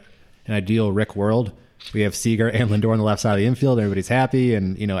 I mean, in an ideal Rick world, we have Seager and Lindor on the left side of the infield. Everybody's happy,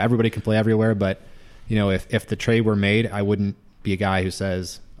 and everybody can play everywhere. But if the trade were made, I wouldn't be a guy who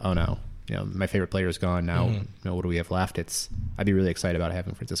says, "Oh no, my favorite player is gone now. What do we have left?" I'd be really excited about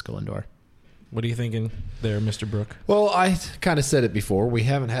having Francisco Lindor. What are you thinking there, Mr. Brook? Well, I kind of said it before. We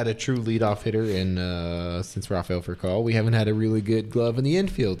haven't had a true leadoff hitter since Rafael Furcal. We haven't had a really good glove in the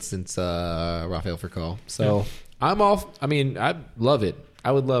infield since Rafael Furcal. So I'm off. I mean, I'd love it.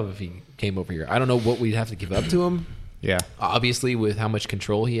 I would love if he came over here. I don't know what we'd have to give up to him. Yeah. Obviously, with how much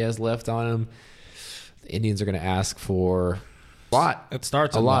control he has left on him, the Indians are going to ask for a lot. It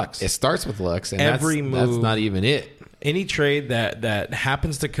starts a with lot. Lux. It starts with Lux, and Every that's move- not even it. Any trade that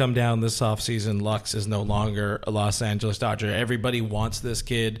happens to come down this offseason, Lux is no longer a Los Angeles Dodger. Everybody wants this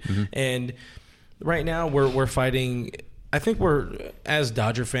kid. And right now we're fighting. I think we're, as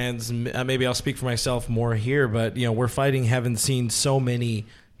Dodger fans, maybe I'll speak for myself more here, but we're fighting having seen so many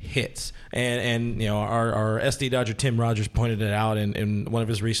hits. And our SD Dodger Tim Rogers pointed it out in one of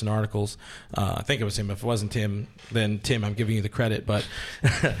his recent articles. I think it was him. If it wasn't Tim, then Tim, I'm giving you the credit. But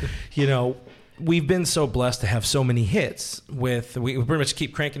we've been so blessed to have so many hits. We pretty much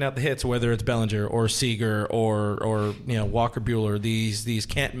keep cranking out the hits, whether it's Bellinger or Seager or Walker Buehler. These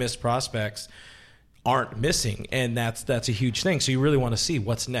can't miss prospects aren't missing, and that's a huge thing. So you really want to see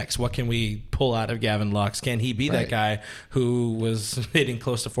what's next. What can we pull out of Gavin Lux? Can he be that guy who was hitting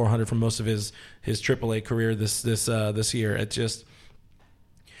close to 400 for most of his AAA career this year? It just,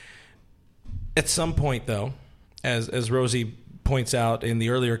 at some point though, as Rosie points out in the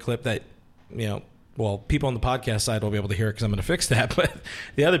earlier clip that people on the podcast side will be able to hear it because I'm going to fix that, but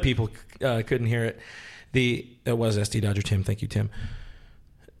the other people couldn't hear it. It was SD Dodger Tim. Thank you, Tim.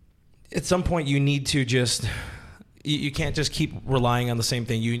 At some point, you need to just you can't just keep relying on the same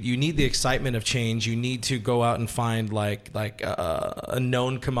thing. You need the excitement of change. You need to go out and find like a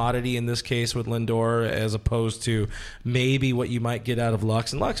known commodity in this case with Lindor, as opposed to maybe what you might get out of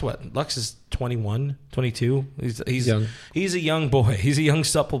Lux. And Lux is 21, 22. He's young. He's a young boy. He's a young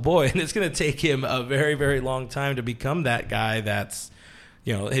supple boy, and it's going to take him a very, very long time to become that guy. That's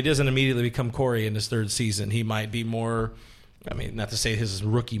he doesn't immediately become Corey in his third season. He might be more. I mean, not to say his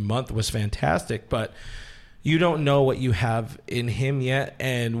rookie month was fantastic, but you don't know what you have in him yet,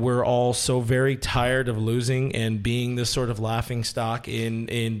 and we're all so very tired of losing and being this sort of laughing stock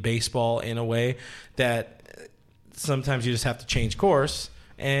in baseball in a way that sometimes you just have to change course,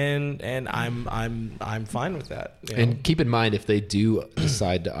 and I'm fine with that. And keep in mind, if they do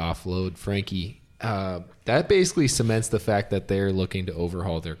decide to offload Frankie, that basically cements the fact that they're looking to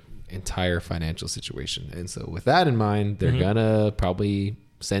overhaul their entire financial situation. And so with that in mind, they're gonna probably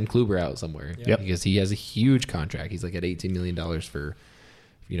send Kluber out somewhere because he has a huge contract. He's like at $18 million for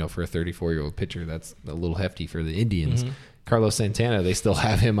a 34-year-old pitcher. That's a little hefty for the Indians. Carlos Santana, they still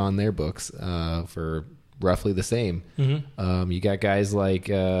have him on their books for roughly the same. You got guys like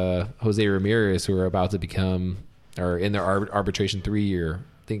Jose Ramirez who are about to become or in their arbitration 3-year.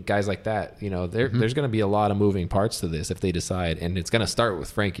 Think guys like that, there's going to be a lot of moving parts to this if they decide, and it's going to start with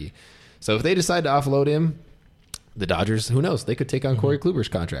Frankie. So if they decide to offload him, the Dodgers, who knows, they could take on Corey Kluber's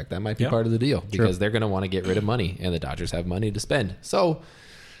contract. That might be part of the deal because they're going to want to get rid of money, and the Dodgers have money to spend. So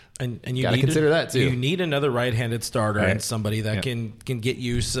and you got to consider that too. You need another right-handed starter and somebody that can get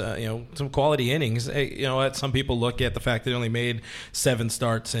you some quality innings. Some people look at the fact that they only made 7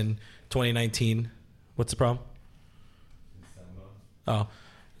 starts in 2019. What's the problem? Oh.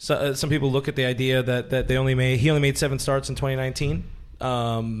 So some people look at the idea that he only made 7 starts in 2019.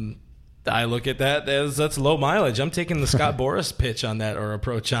 I look at that as that's low mileage. I'm taking the Scott Boras pitch on that or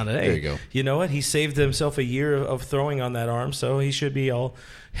approach on it. Hey, there you go. You know what? He saved himself a year of throwing on that arm, so he should be all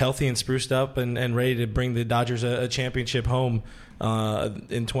healthy and spruced up and ready to bring the Dodgers a championship home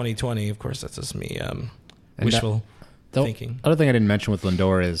in 2020. Of course, that's just me wishful thinking. The other thing I didn't mention with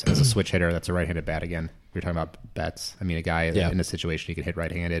Lindor is as a switch hitter, that's a right-handed bat again. We were talking about bats. I mean, a guy in a situation he could hit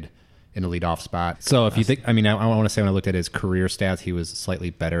right-handed in a leadoff spot. So if you think, I want to say when I looked at his career stats, he was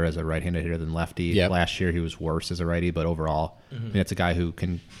slightly better as a right-handed hitter than lefty. Yep. Last year he was worse as a righty, but overall, it's a guy who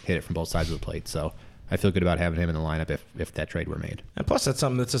can hit it from both sides of the plate. So I feel good about having him in the lineup if that trade were made. And plus, that's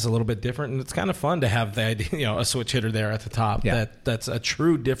something that's just a little bit different, and it's kind of fun to have the idea, a switch hitter there at the top. Yeah. That's a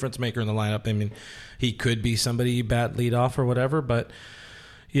true difference maker in the lineup. I mean, he could be somebody you bat lead off or whatever, but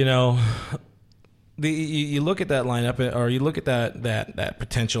you look at that lineup, or you look at that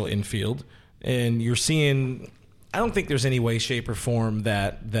potential infield, and you're seeing. I don't think there's any way, shape, or form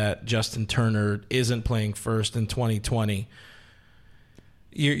that Justin Turner isn't playing first in 2020.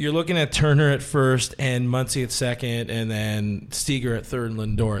 You're looking at Turner at first and Muncy at second, and then Seager at third and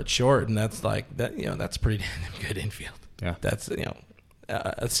Lindor at short, and that's like that. That's pretty damn good infield. Yeah, that's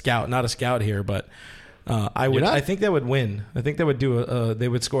a scout, not a scout here, but I think that would win. I think that would do. They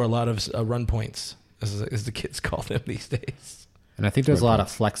would score a lot of run points, as the kids call them these days. And I think there's a lot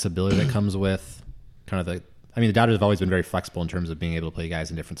of flexibility that comes with kind of the. I mean, the Dodgers have always been very flexible in terms of being able to play guys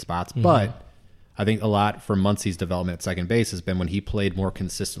in different spots, but I think a lot for Muncy's development at second base has been when he played more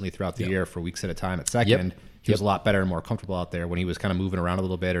consistently throughout the year for weeks at a time at second. He was a lot better and more comfortable out there. When he was kind of moving around a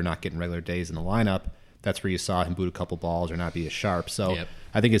little bit or not getting regular days in the lineup, that's where you saw him boot a couple balls or not be as sharp. So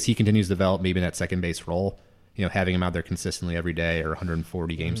I think as he continues to develop maybe in that second base role, having him out there consistently every day or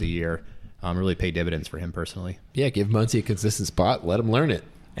 140 games a year really pay dividends for him personally. Yeah, give Muncy a consistent spot. Let him learn it.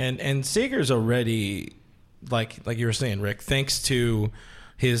 And Seager's already, like you were saying, Rick, thanks to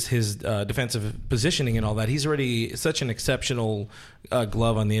his defensive positioning and all that, he's already such an exceptional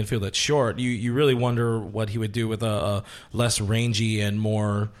glove on the infield at short. You really wonder what he would do with a less rangy and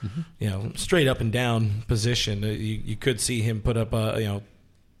more straight up and down position. You could see him put up a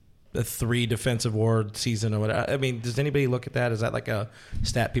 3 defensive award season or whatever. I mean, does anybody look at that? Is that like a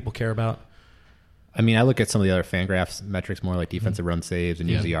stat people care about? I mean, I look at some of the other Fangraphs metrics more like defensive run saves and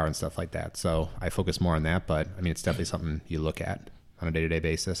UZR and stuff like that. So I focus more on that, but I mean, it's definitely something you look at on a day-to-day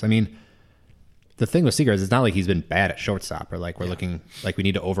basis. I mean, the thing with Seager is it's not like he's been bad at shortstop or like we're looking like we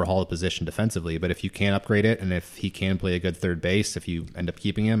need to overhaul the position defensively, but if you can upgrade it and if he can play a good third base, if you end up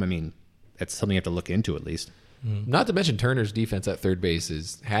keeping him, I mean, it's something you have to look into at least. Not to mention Turner's defense at third base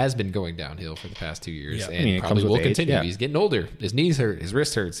has been going downhill for the past 2 years, and it probably comes will with age, continue. yeah. He's getting older. His knees hurt, his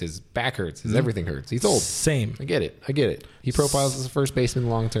wrist hurts, his back hurts, his everything hurts. He's old. Same. I get it. He profiles as a first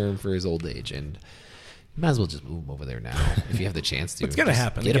baseman long term for his old age, and you might as well just move him over there now if you have the chance to. It's going to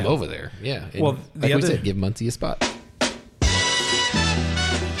happen. Get him over there. Yeah. And well, like we said, give Muncy a spot.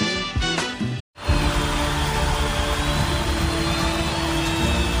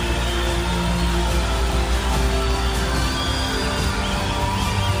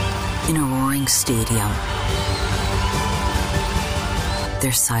 In a roaring stadium,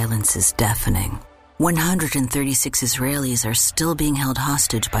 their silence is deafening. 136 Israelis are still being held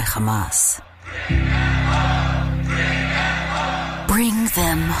hostage by Hamas. Bring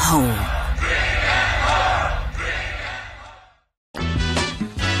them home.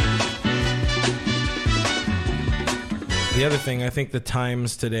 The other thing, I think the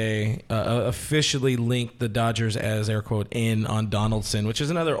Times today officially linked the Dodgers as, air quote, in on Donaldson, which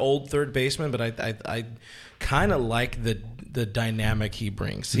is another old third baseman, but I kind of like the dynamic he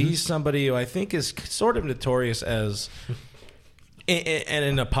brings. He's somebody who I think is sort of notorious as, and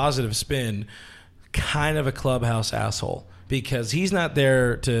in a positive spin, kind of a clubhouse asshole, because he's not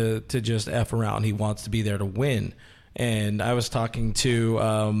there to just F around. He wants to be there to win. And I was talking to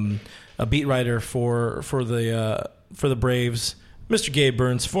a beat writer for the Braves, Mr. Gabe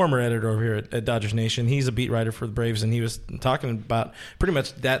Burns, former editor over here at Dodgers Nation. He's a beat writer for the Braves, and he was talking about pretty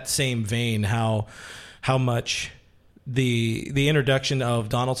much that same vein, how much the introduction of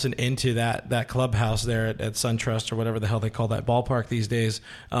Donaldson into that clubhouse there at SunTrust or whatever the hell they call that ballpark these days,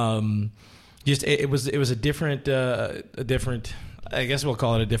 it was a different I guess we'll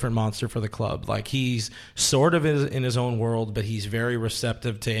call it a different monster for the club. Like, he's sort of in his own world, but he's very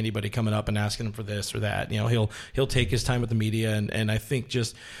receptive to anybody coming up and asking him for this or that. He'll take his time with the media, and I think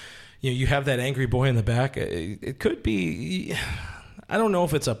just you have that angry boy in the back. It could be. I don't know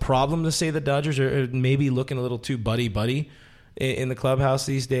if it's a problem to say the Dodgers are maybe looking a little too buddy in the clubhouse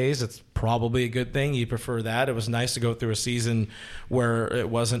these days. It's probably a good thing. You prefer that. It was nice to go through a season where it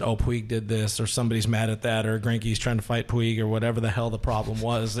wasn't, oh, Puig did this, or somebody's mad at that, or Greinke's trying to fight Puig, or whatever the hell the problem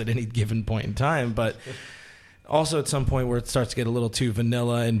was at any given point in time. But also at some point where it starts to get a little too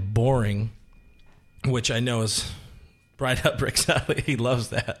vanilla and boring, which I know is right up Rick's alley. He loves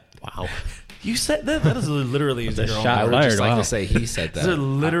that. Wow. You said that? That is literally his own shot words. I would just fired. like Wow. to say he said that. These are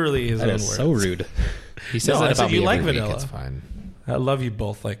literally his own That is words. so rude. He says No, I that said about you me like every week. vanilla. It's fine. I love you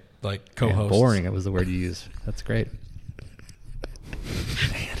both like Man, co-hosts. boring. That was the word you used. That's great.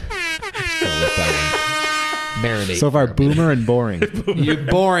 Gotta let that one marinate So far, for a minute. boomer and boring. You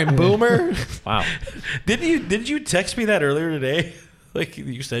boring boomer. Wow. Did you text me that earlier today? Like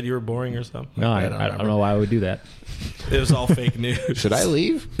you said you were boring or something? No, I don't know why I would do that. It was all fake news. Should I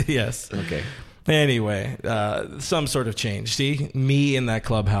leave? Yes. Okay. Anyway, some sort of change. See, me in that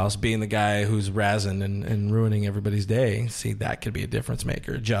clubhouse being the guy who's razzing and ruining everybody's day. See, that could be a difference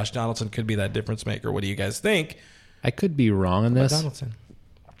maker. Josh Donaldson could be that difference maker. What do you guys think I could be wrong on about this, Donaldson?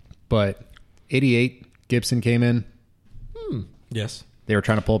 but 88, Gibson came in. Yes. They were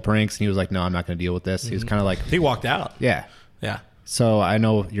trying to pull pranks, and he was like, no, I'm not going to deal with this. He was kind of like, He walked out. yeah. Yeah. So I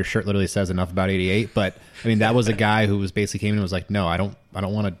know your shirt literally says enough about 88, but I mean, that was a guy who was basically came in and was like, no, I don't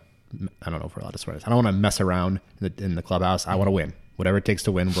want to, I don't know if we're allowed to swear this. I don't want to mess around in the clubhouse. I want to win. Whatever it takes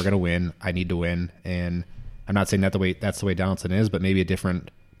to win, we're going to win. I need to win. And I'm not saying that's the way Donaldson is, but maybe a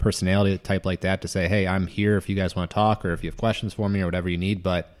different personality type like that to say, hey, I'm here if you guys want to talk or if you have questions for me or whatever you need.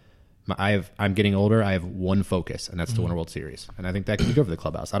 But I'm getting older. I have one focus, and that's to win a World Series. And I think that could be good for the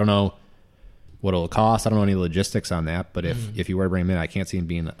clubhouse. I don't know what it'll cost. I don't know any logistics on that. But if you were to bring him in, I can't see him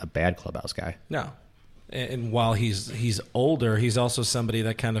being a bad clubhouse guy. No. And while he's older, he's also somebody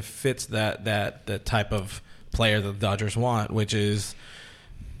that kind of fits that type of player that the Dodgers want, which is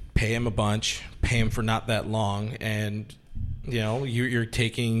pay him a bunch, pay him for not that long, and you're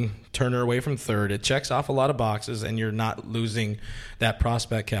taking Turner away from third. It checks off a lot of boxes, and you're not losing that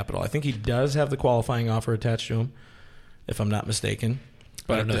prospect capital. I think he does have the qualifying offer attached to him, if I'm not mistaken.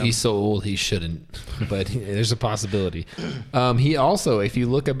 But I don't know. He's so old he shouldn't, but there's a possibility. He also, if you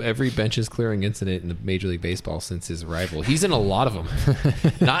look up every benches clearing incident in Major League Baseball since his arrival, he's in a lot of them.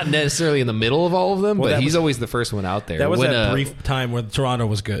 Not necessarily in the middle of all of them, but he's always the first one out there. That was that brief time when Toronto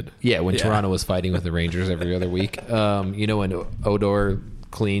was good. Yeah, when Toronto was fighting with the Rangers every other week. When Odor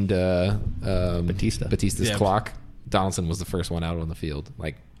cleaned Batista's clock, Donaldson was the first one out on the field,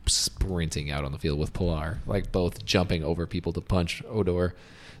 like sprinting out on the field with Pilar, like both jumping over people to punch Odor.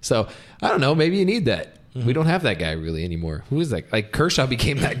 So I don't know, maybe you need that. We don't have that guy really anymore. Who is that? Like Kershaw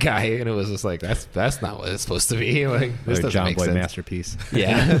became that guy, and it was just like that's not what it's supposed to be. Like this doesn't John make Boy sense. masterpiece.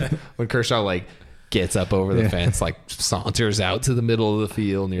 Yeah, when Kershaw like gets up over the fence, like saunters out to the middle of the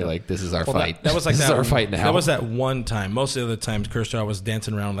field, and you're like, "This is our fight." That was like this is our fight now. That was that one time. Most of the times, Kershaw was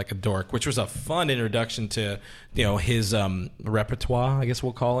dancing around like a dork, which was a fun introduction to his repertoire, I guess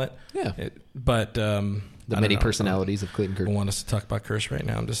we'll call it. Yeah, but the many personalities of Clayton I Kershaw. don't want us to talk about Kershaw right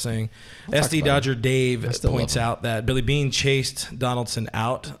now. I'm just saying. SD Dodger Dave points out that Billy Beane chased Donaldson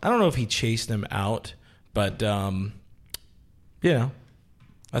out. I don't know if he chased him out, but that's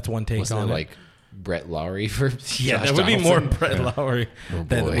one take Wasn't on it it. Like Brett Lowry for that would be more Brett Lowry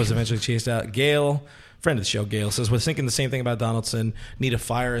that was eventually chased out. Gail, friend of the show, Gail says, was thinking the same thing about Donaldson. Need a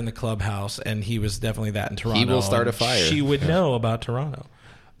fire in the clubhouse, and he was definitely that in Toronto. He will start a fire. She would know about Toronto.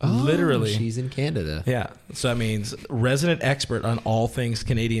 Oh, literally. She's in Canada. Yeah. So that means resident expert on all things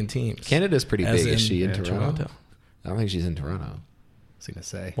Canadian teams. Canada's pretty big. Is she in Toronto? I don't think she's in Toronto. I was going to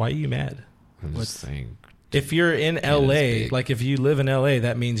say. Why are you mad? I'm just saying. If you're in LA, like if you live in LA,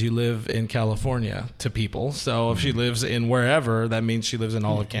 that means you live in California to people. So if she lives in wherever, that means she lives in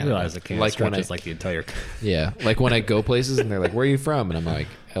all of Canada. I realize it can't stretch like the entire... Yeah. Like when I go places and they're like, where are you from? And I'm like,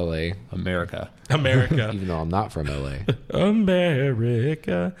 LA. America. Even though I'm not from LA.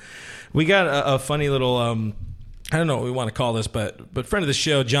 America. We got a funny little... I don't know what we want to call this, but friend of the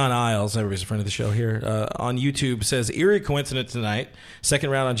show, John Isles, everybody's a friend of the show here, on YouTube says, eerie coincidence tonight.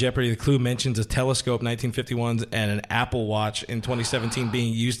 Second round on Jeopardy, the clue mentions a telescope 1951 and an Apple Watch in 2017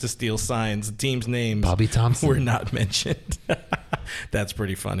 being used to steal signs. The team's names Bobby Thompson were not mentioned. That's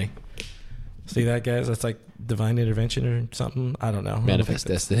pretty funny. See that, guys? That's like divine intervention or something. I don't know. Manifest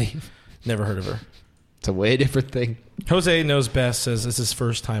Destiny. Never heard of her. It's a way different thing. Jose Knows Best says this is his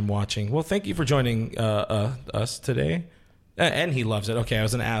first time watching. Well, thank you for joining us today. And he loves it. Okay, I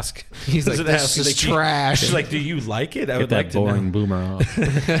was going to ask. He's like, this is trash. He's like, do you like it? I would like to know. Get that boring boomer off.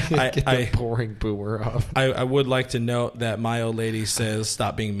 Get that boring boomer off. I would like to note that my old lady says,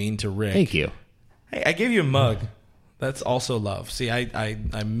 stop being mean to Rick. Thank you. Hey, I gave you a mug. That's also love. See, I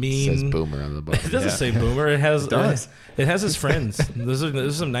mean... It says boomer on the book. It doesn't say boomer. It has his friends. Those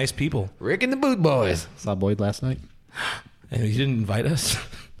are some nice people. Rick and the Boot Boys. Saw Boyd last night. And you didn't invite us? It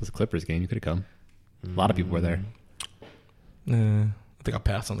was a Clippers game. You could have come. A lot of people were there. I think I'll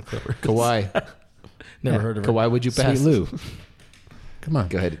pass on the Clippers. Kawhi. Never heard of her. Kawhi, would you pass? Sweet Lou. Come on.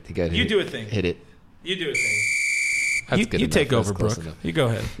 Go ahead. You do a thing. Hit it. You do a thing. You take over, Brooke. You go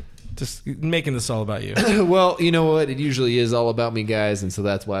ahead. Just making this all about you. Well, you know what? It usually is all about me, guys, and so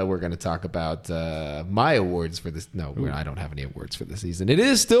that's why we're going to talk about my awards for this. No, I don't have any awards for the season. It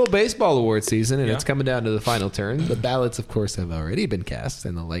is still baseball award season, and it's coming down to the final turn. The ballots, of course, have already been cast,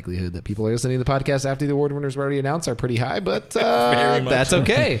 and the likelihood that people are listening to the podcast after the award winners were already announced are pretty high, but that's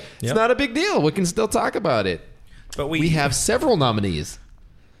okay. Yep. It's not a big deal. We can still talk about it. But we have several nominees,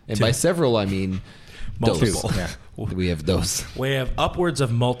 and by several, I mean multiple. Yeah. We have those. We have upwards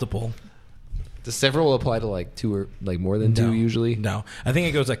of multiple. Does several apply to like two or like more than two usually? No. I think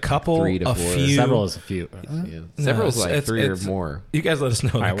it goes a couple, 3 to 4. few. Several is a few. Several is like three or more. You guys let us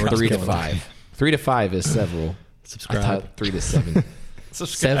know. All right, we're 3 to 5. 3 to 5 is several. Subscribe. I thought 3 to 7.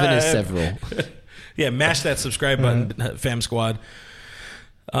 Subscribe. 7 is several. Yeah, mash that subscribe button, Fam Squad.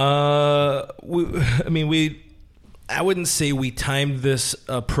 I wouldn't say we timed this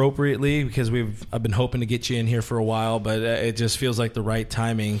appropriately because I've been hoping to get you in here for a while, but it just feels like the right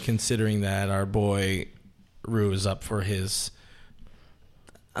timing considering that our boy Rue is up for his,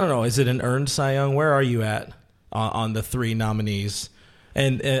 I don't know, is it an earned Cy Young? Where are you at on the 3 nominees?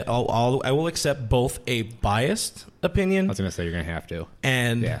 And I will accept both a biased opinion. I was going to say you're going to have to.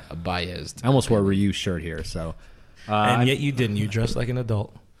 And a biased. I almost wore a Ryu shirt here, so. And yet you didn't. You dressed like an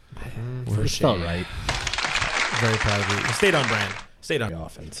adult. It felt right. Very proud of you. You stayed on brand. Stayed on.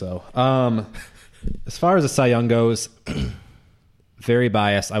 Often. So, as far as the Cy Young goes, very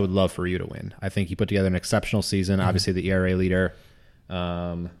biased. I would love for you to win. I think you put together an exceptional season. Obviously, the ERA leader.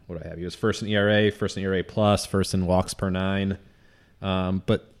 What do I have? He was first in ERA, first in ERA plus, first in walks per 9.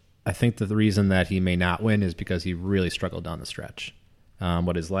 But I think that the reason that he may not win is because he really struggled down the stretch.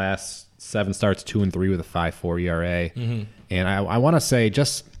 His last 7 starts, 2-3 with a 5.4 ERA. Mm-hmm. And I want to say,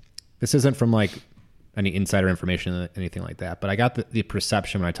 just this isn't from like any insider information or anything like that, but I got the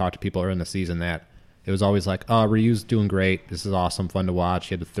perception when I talked to people early in the season that it was always like, oh, Ryu's doing great. This is awesome, fun to watch.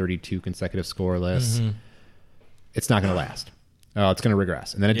 He had the 32 consecutive scoreless. Mm-hmm. It's not going to last. Oh, it's going to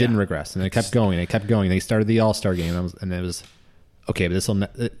regress. And then it didn't regress. And it kept going. And it kept going. And they started the All-Star game. And it was, okay, but it's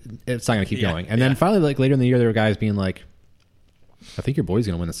not going to keep going. And then finally, like later in the year, there were guys being like, I think your boy's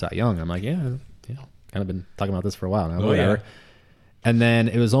going to win the Cy Young. I'm like, kind of been talking about this for a while now. Whatever. Yeah. And then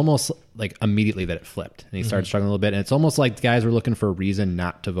it was almost like immediately that it flipped. And he started struggling a little bit. And it's almost like guys were looking for a reason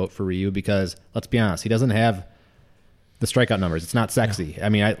not to vote for Ryu because, let's be honest, he doesn't have the strikeout numbers. It's not sexy. No. I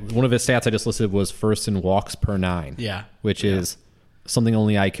mean, one of his stats I just listed was first in walks per 9. Yeah. Which is something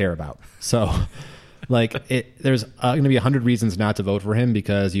only I care about. So, there's going to be 100 reasons not to vote for him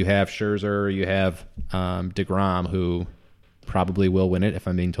because you have Scherzer, you have DeGrom, who probably will win it, if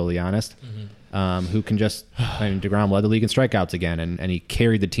I'm being totally honest. Who can just, DeGrom led the league in strikeouts again, and he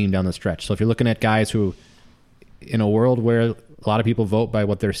carried the team down the stretch. So if you're looking at guys who, in a world where a lot of people vote by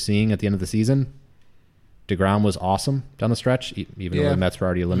what they're seeing at the end of the season, DeGrom was awesome down the stretch, even though the Mets were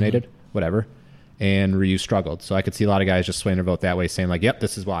already eliminated, whatever. And Ryu struggled. So I could see a lot of guys just swaying their vote that way, saying like, yep,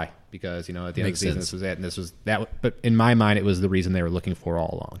 this is why. Because, at the end of the season, this was it, and this was that. But in my mind, it was the reason they were looking for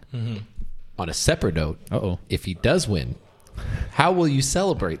all along. Mm-hmm. On a separate note, if he does win, how will you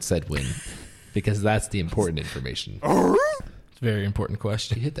celebrate said win? Because that's the important information. It's a very important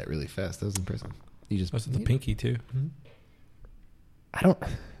question. You hit that really fast. That was impressive. You just was it the pinky too? Mm-hmm. I don't.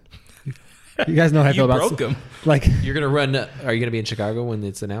 You guys know how I feel about. You broke him. Like you're gonna run. Are you gonna be in Chicago when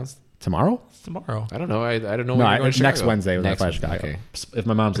it's announced? Tomorrow? It's tomorrow. I don't know. I don't know. No, next Wednesday. When I fly to Chicago. Okay. If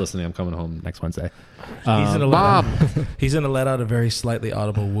my mom's listening, I'm coming home next Wednesday. He's gonna let out a very slightly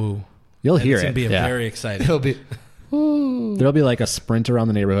audible woo. You'll hear it's it. It's gonna be very exciting. It'll be. There'll be like a sprint around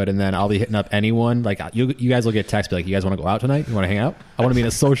the neighborhood, and then I'll be hitting up anyone. Like you guys will get text, be like, "You guys want to go out tonight? You want to hang out? I want to be in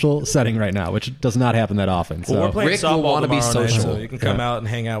a social setting right now," which does not happen that often. So we're playing Rick softball will want to be social. Night, so you can come out and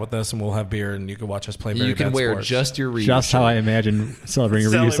hang out with us, and we'll have beer, and you can watch us play. You can wear sports. just your Ryu just shirt. How I imagine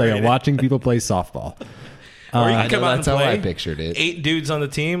celebrating a Ryu Saga, watching people play softball. Or you can come out and that's play. How I pictured it. 8 dudes on the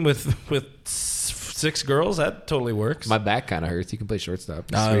team with 6 girls. That totally works. My back kind of hurts. You can play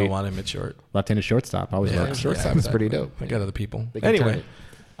shortstop. I don't want him at short. Left-handed shortstop always works. Shortstop is pretty dope. I got other people. Anyway,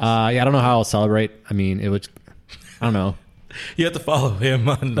 I don't know how I'll celebrate. I mean, it would. I don't know. You have to follow him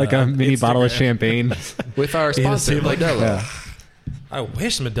on like a mini Instagram. bottle of champagne with our sponsor Modelo. Yeah. I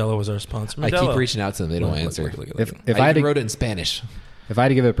wish Modelo was our sponsor. I keep reaching out to them. They don't answer. If I wrote it in Spanish. If I had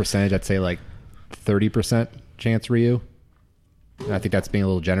to give it a percentage, I'd say like 30% chance Ryu. I think that's being a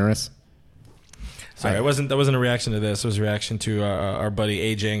little generous. Sorry, that wasn't a reaction to this. It was a reaction to our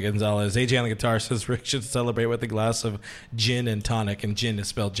buddy AJ Gonzalez. AJ on the guitar says Rick should celebrate with a glass of gin and tonic, and gin is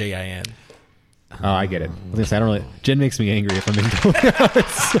spelled J-I-N. Oh, I get it. I was gonna say, I don't really. Gin makes me angry if I'm being totally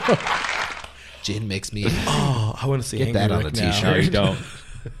honest. So. Gin makes me. Oh, I want to see get that on a T-shirt. No, you don't.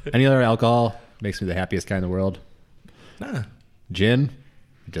 Any other alcohol makes me the happiest guy in the world. Nah. Gin,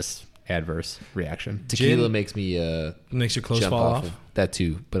 just adverse reaction. Tequila makes me makes your clothes fall off. That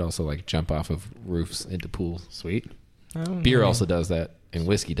too, but also like jump off of roofs into pools. Sweet. Beer also does that, and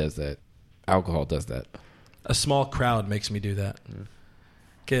whiskey does that. Alcohol does that. A small crowd makes me do that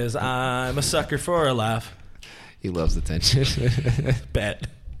because I'm a sucker for a laugh. He loves attention. Bet.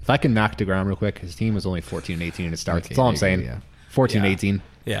 If I can knock DeGrom real quick, his team was only 14-18 and it starts. That's all I'm saying. Yeah. 14-18.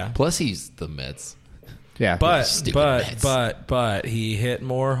 Yeah. Plus he's the Mets. Yeah. But he hit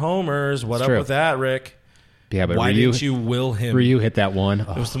more homers. What up with that, Rick? Yeah, but why didn't you will him? Ryu hit that one.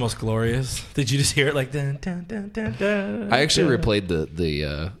 It was the most glorious. Did you just hear it like dun, dun, dun, dun, dun, I actually replayed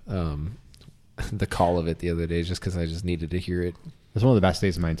the call of it the other day just because I just needed to hear it. It was one of the best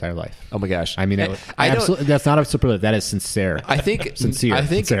days of my entire life. Oh my gosh! I mean, that's not a superlative. That is sincere. I think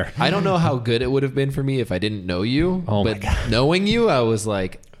sincere. I don't know how good it would have been for me if I didn't know you. Oh my but God. Knowing you, I was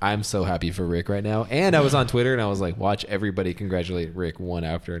like, I'm so happy for Rick right now. And I was on Twitter and I was like, watch everybody congratulate Rick one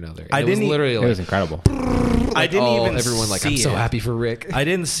after another. And it was incredible. I didn't even everyone like, see I'm so it. happy for Rick. I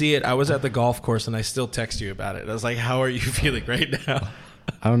didn't see it. I was at the golf course and I still text you about it. I was like, how are you feeling right now?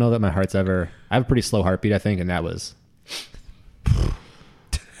 I don't know that my heart's ever. I have a pretty slow heartbeat, I think, and that was.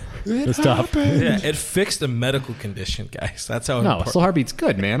 It's tough. Yeah, it fixed a medical condition, guys. That's how. No, slow heartbeat's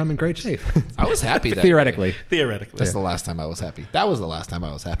good, man. I'm in great shape. I was happy that theoretically. That's the last time I was happy. That was the last time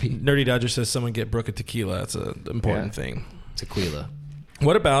I was happy. Nerdy Dodger says someone get Brooke a tequila. That's an important thing. Tequila.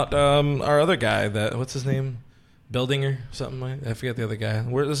 What about our other guy? What's his name? Bellinger, something like that. I forget the other guy.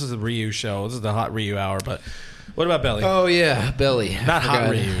 This is a Ryu show. This is the hot Ryu hour. But what about Belly? Oh, yeah, Belly. Not hot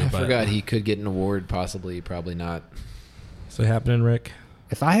Ryu. I forgot he could get an award, possibly, probably not. Is it happening, Rick?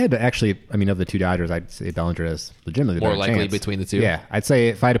 If I had to actually, of the two Dodgers, I'd say Bellinger is legitimately the more better likely chance. between the two. Yeah, I'd say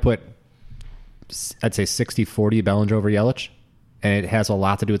if I had to put, I'd say 60-40 Bellinger over Yelich, and it has a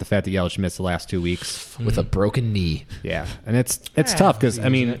lot to do with the fact that Yelich missed the last 2 weeks with a broken knee. Yeah, and it's tough because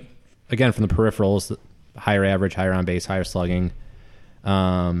again, from the peripherals, higher average, higher on base, higher slugging.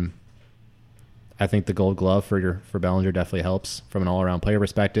 I think the Gold Glove for Bellinger definitely helps from an all around player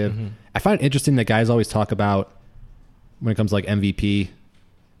perspective. Mm-hmm. I find it interesting that guys always talk about when it comes to like MVP.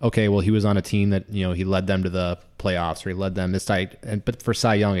 Okay, well, he was on a team that he led them to the playoffs, or he led them this tight. But for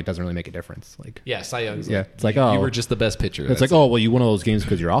Cy Young, it doesn't really make a difference. Like, yeah, Cy Young. Yeah, it's like you were just the best pitcher. It's like, oh, well, you won all those games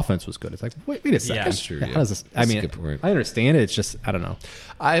because your offense was good. It's like, wait a second. Yeah, that's true. How does this? I understand it. It's just I don't know.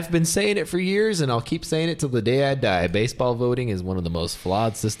 I've been saying it for years, and I'll keep saying it till the day I die. Baseball voting is one of the most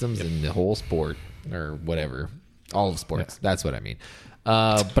flawed systems in the whole sport, or whatever, all of sports. Yeah. That's what I mean.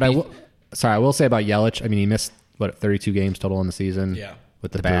 But I will say about Yelich. He missed 32 games total in the season. Yeah.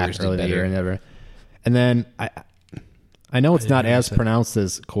 With the back early in the year and ever. And then I know it's not as pronounced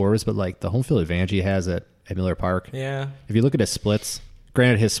as Coors, but like the home field advantage he has at Miller Park. Yeah. If you look at his splits,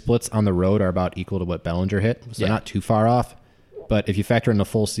 granted his splits on the road are about equal to what Bellinger hit, so they're not too far off. But if you factor in the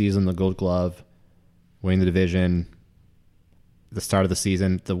full season, the Gold Glove, winning the division, the start of the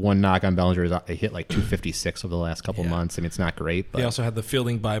season, the one knock on Bellinger is he hit like 256 over the last couple months. It's not great. But they also had the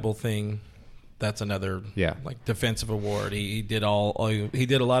fielding Bible thing. That's another like defensive award. He did he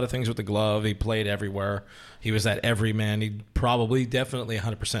did a lot of things with the glove. He played everywhere. He was that everyman. He definitely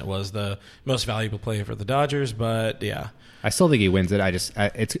 100% was the most valuable player for the Dodgers. But yeah, I still think he wins it. This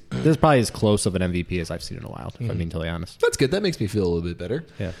is probably as close of an MVP as I've seen in a while. If I'm being totally honest. That's good. That makes me feel a little bit better.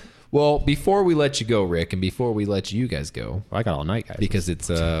 Yeah. Well, before we let you go, Rick, and before we let you guys go, I got all night, guys, because it's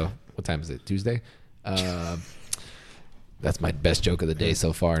what time is it? Tuesday. That's my best joke of the day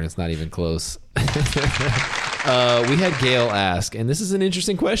so far, and it's not even close. We had Gail ask, and this is an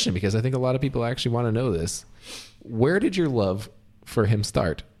interesting question because I think a lot of people actually want to know this. Where did your love for him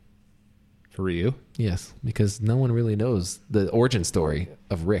start? For you? Yes, because no one really knows the origin story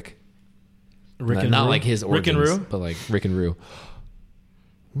of Rick. Not like his origins, Rick and Rue? but like Rick and Rue.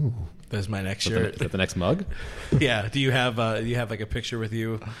 Ooh. That's my next shirt. Is that the next mug? Yeah. Do you have like a picture with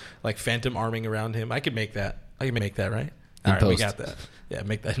you, like phantom arming around him? I could make that. Right? All right, we got that. Yeah,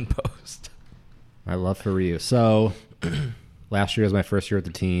 make that in post. My love for Ryu. So, last year was my first year with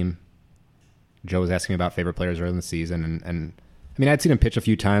the team. Joe was asking me about favorite players early in the season, and I'd seen him pitch a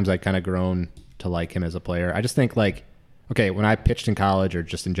few times. I'd kind of grown to like him as a player. I just think when I pitched in college or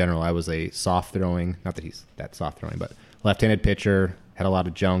just in general, I was a soft throwing, not that he's that soft throwing, but left-handed pitcher, had a lot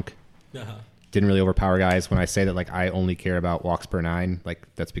of junk. Uh-huh. Didn't really overpower guys. When I say that, I only care about walks per 9,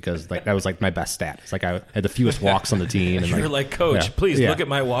 that's because that was my best stat. It's I had the fewest walks on the team. And You're coach, please look at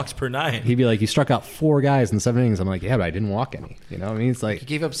my walks per 9. He'd be like, you struck out 4 guys in 7 innings. I'm like, yeah, but I didn't walk any. It's like he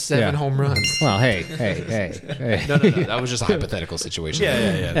gave up 7 home runs. Well, hey. No, that was just a hypothetical situation.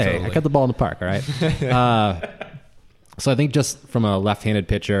 Yeah. Hey, totally. I cut the ball in the park. All right. So I think just from a left-handed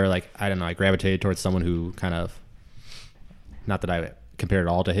pitcher, I don't know, I gravitated towards someone who kind of, not that I compared it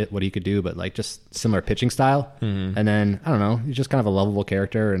all to hit what he could do, but just similar pitching style. Mm-hmm. And then I don't know, he's just kind of a lovable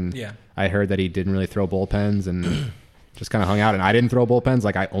character. And I heard that he didn't really throw bullpens and just kind of hung out. And I didn't throw bullpens.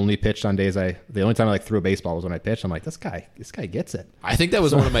 I only pitched on days the only time I threw a baseball was when I pitched. I'm like, this guy gets it. I think that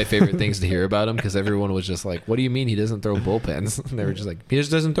was one of my favorite things to hear about him, because everyone was just like, what do you mean he doesn't throw bullpens? And they were just like, he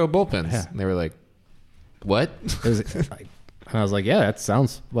just doesn't throw bullpens. Yeah. And they were like, what? And I was like, yeah, that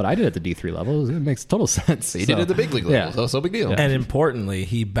sounds what I did at the D3 level. It makes total sense. He did it at the big league level. So big deal. Yeah. And importantly,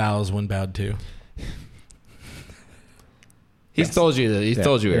 he bows when bowed to. He's told you that. He's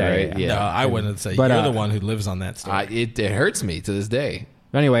told you it, right? Yeah. No, I wouldn't say. But, you're the one who lives on that story. It hurts me to this day.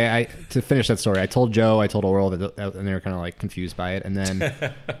 But anyway, to finish that story, I told Joe, I told Oral, and they were kind of confused by it. And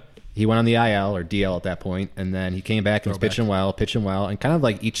then he went on the IL or DL at that point, and then he came back and was pitching well, and kind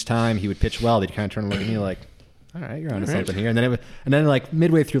of each time he would pitch well, they'd kind of turn and look at me like, all right, you're onto something here. And then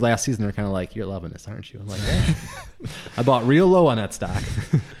midway through last season, they're kind of like, you're loving this, aren't you? I'm like, yeah. I bought real low on that stock.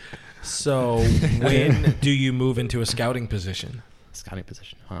 So when do you move into a scouting position? Scouting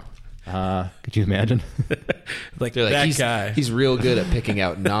position, huh? Could you imagine? That guy. He's real good at picking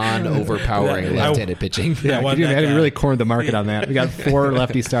out non-overpowering left-handed pitching. Yeah, could you imagine? We really cornered the market on that. We got 4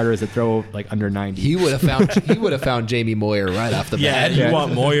 lefty starters that throw under 90. He would have found Jamie Moyer right off the bat. Yeah, you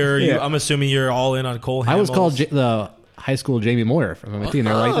want Moyer. I'm assuming you're all in on Cole Hamels. I was called the high school Jamie Moyer from my team.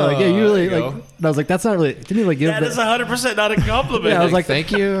 They're like, yeah, you really like. And I was like, that's not really. Didn't you like give That is 100% not a compliment. Yeah, I was like,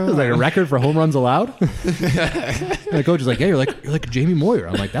 thank you. It was like a record for home runs allowed. And the coach is like, yeah, you're like Jamie Moyer.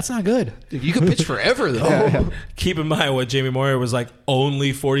 I'm like, that's not good. You could pitch forever though. Keep in mind what Jamie Moyer was like,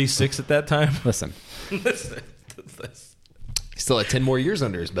 only 46 at that time. Listen. Still had 10 more years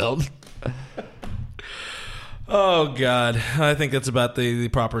under his belt. Oh God, I think that's about the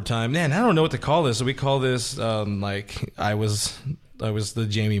proper time. Man, I don't know what to call this. So we call this like I was the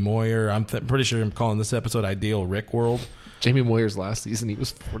Jamie Moyer. I'm pretty sure I'm calling this episode Ideal Rick World. Jamie Moyer's last season, he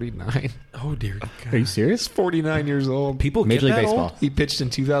was 49. Oh dear God. Are you serious? 49 years old. People Major get League that Baseball. old? He pitched in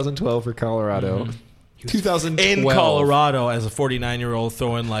 2012 for Colorado. 2012 In Colorado as a 49-year-old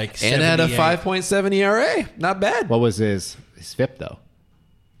throwing like and had a 78. 5.7 ERA. Not bad. What was his FIP though?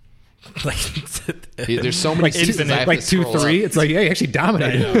 Like, There's so many Like seasons I have to 2-3. It's like, yeah, he actually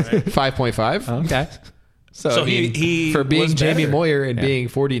dominated. 5.5. Okay. So So I mean, he for being was Jamie better. Moyer and being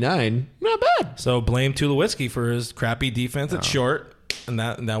 49, not bad. So blame Tulowitzki for his crappy defense at short, and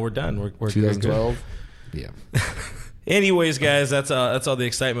now we're done. We're 2012. Yeah. Anyways, guys, that's all the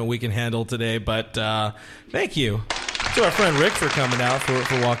excitement we can handle today. But thank you to our friend Rick for coming out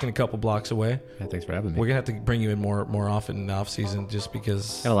for walking a couple blocks away. Yeah, thanks for having me. We're gonna have to bring you in more often in the off season, just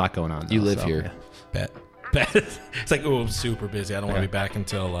because. Got a lot going on. You though, live so, here. yeah. Bet. It's like, oh, I'm super busy. I don't want to be back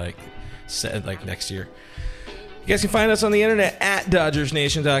until like next year. You guys can find us on the internet at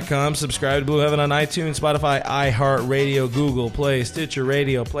DodgersNation.com. Subscribe to Blue Heaven on iTunes, Spotify, iHeartRadio, Google Play, Stitcher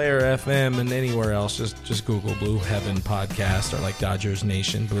Radio, Player FM, and anywhere else. Just Google Blue Heaven Podcast or like Dodgers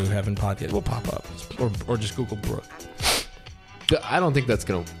Nation Blue Heaven Podcast. We'll pop up. Or just Google Brook. I don't think that's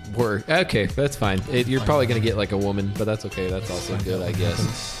going to work. Okay, that's fine. You're probably going to get like a woman, but that's okay. That's also good, I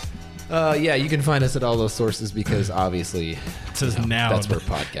guess. Yeah, you can find us at all those sources because obviously It says now that's where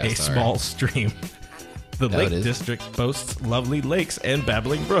podcasts a are. small stream. The Oh, Lake it is? District boasts lovely lakes and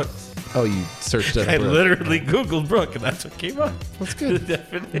babbling brooks. Oh, you searched up I Brook. literally Googled Brook, and that's what came up. That's good. The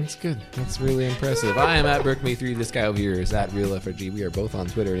definition. That's good. That's really impressive. I am at BrookMe3. This guy over here is at RealFRG. We are both on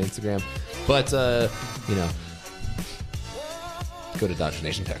Twitter and Instagram. But, go to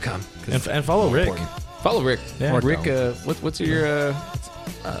DodgersNation.com. And follow Rick. Follow Rick. Yeah. Rick, what's your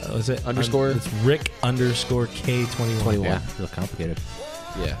Is it Underscore? It's Rick _K21. 21? Yeah, real complicated.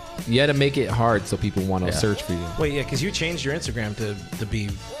 Yeah. You had to make it hard so people want to search for you. Wait, yeah, because you changed your Instagram to be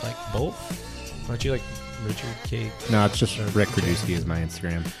like both. Aren't you like Richard K? No, it's just Rick Krajewski is my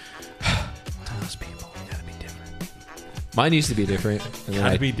Instagram. Those people, you gotta be different. Mine used to be different. And then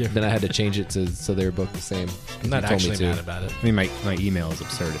Gotta be different. Then I had to change it so they were both the same. I'm not You told me actually to. mad about it. I mean, my email is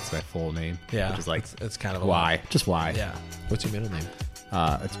absurd. It's my full name. Yeah, Which is like, it's kind of a why? Just why? Yeah. What's your middle name?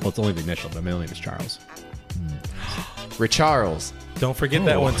 It's only the initial, but my middle name is Charles. Richarles. Don't forget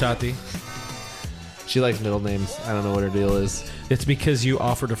that one, Tati. She likes middle names. I don't know what her deal is. It's because you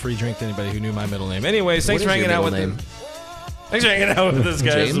offered a free drink to anybody who knew my middle name. Anyways, thanks What for is your hanging out with middle name? Thanks for hanging out with us,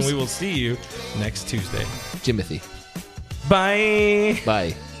 guys, James? and we will see you next Tuesday. Jimothy. Bye.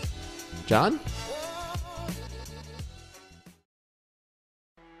 Bye. John?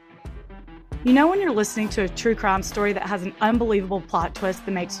 You know when you're listening to a true crime story that has an unbelievable plot twist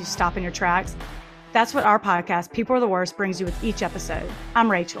that makes you stop in your tracks? That's what our podcast, People Are the Worst, brings you with each episode.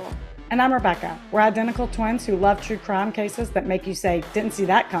 I'm Rachel. And I'm Rebecca. We're identical twins who love true crime cases that make you say, didn't see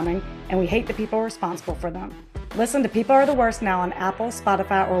that coming, and we hate the people responsible for them. Listen to People Are the Worst now on Apple,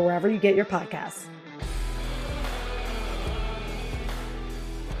 Spotify, or wherever you get your podcasts.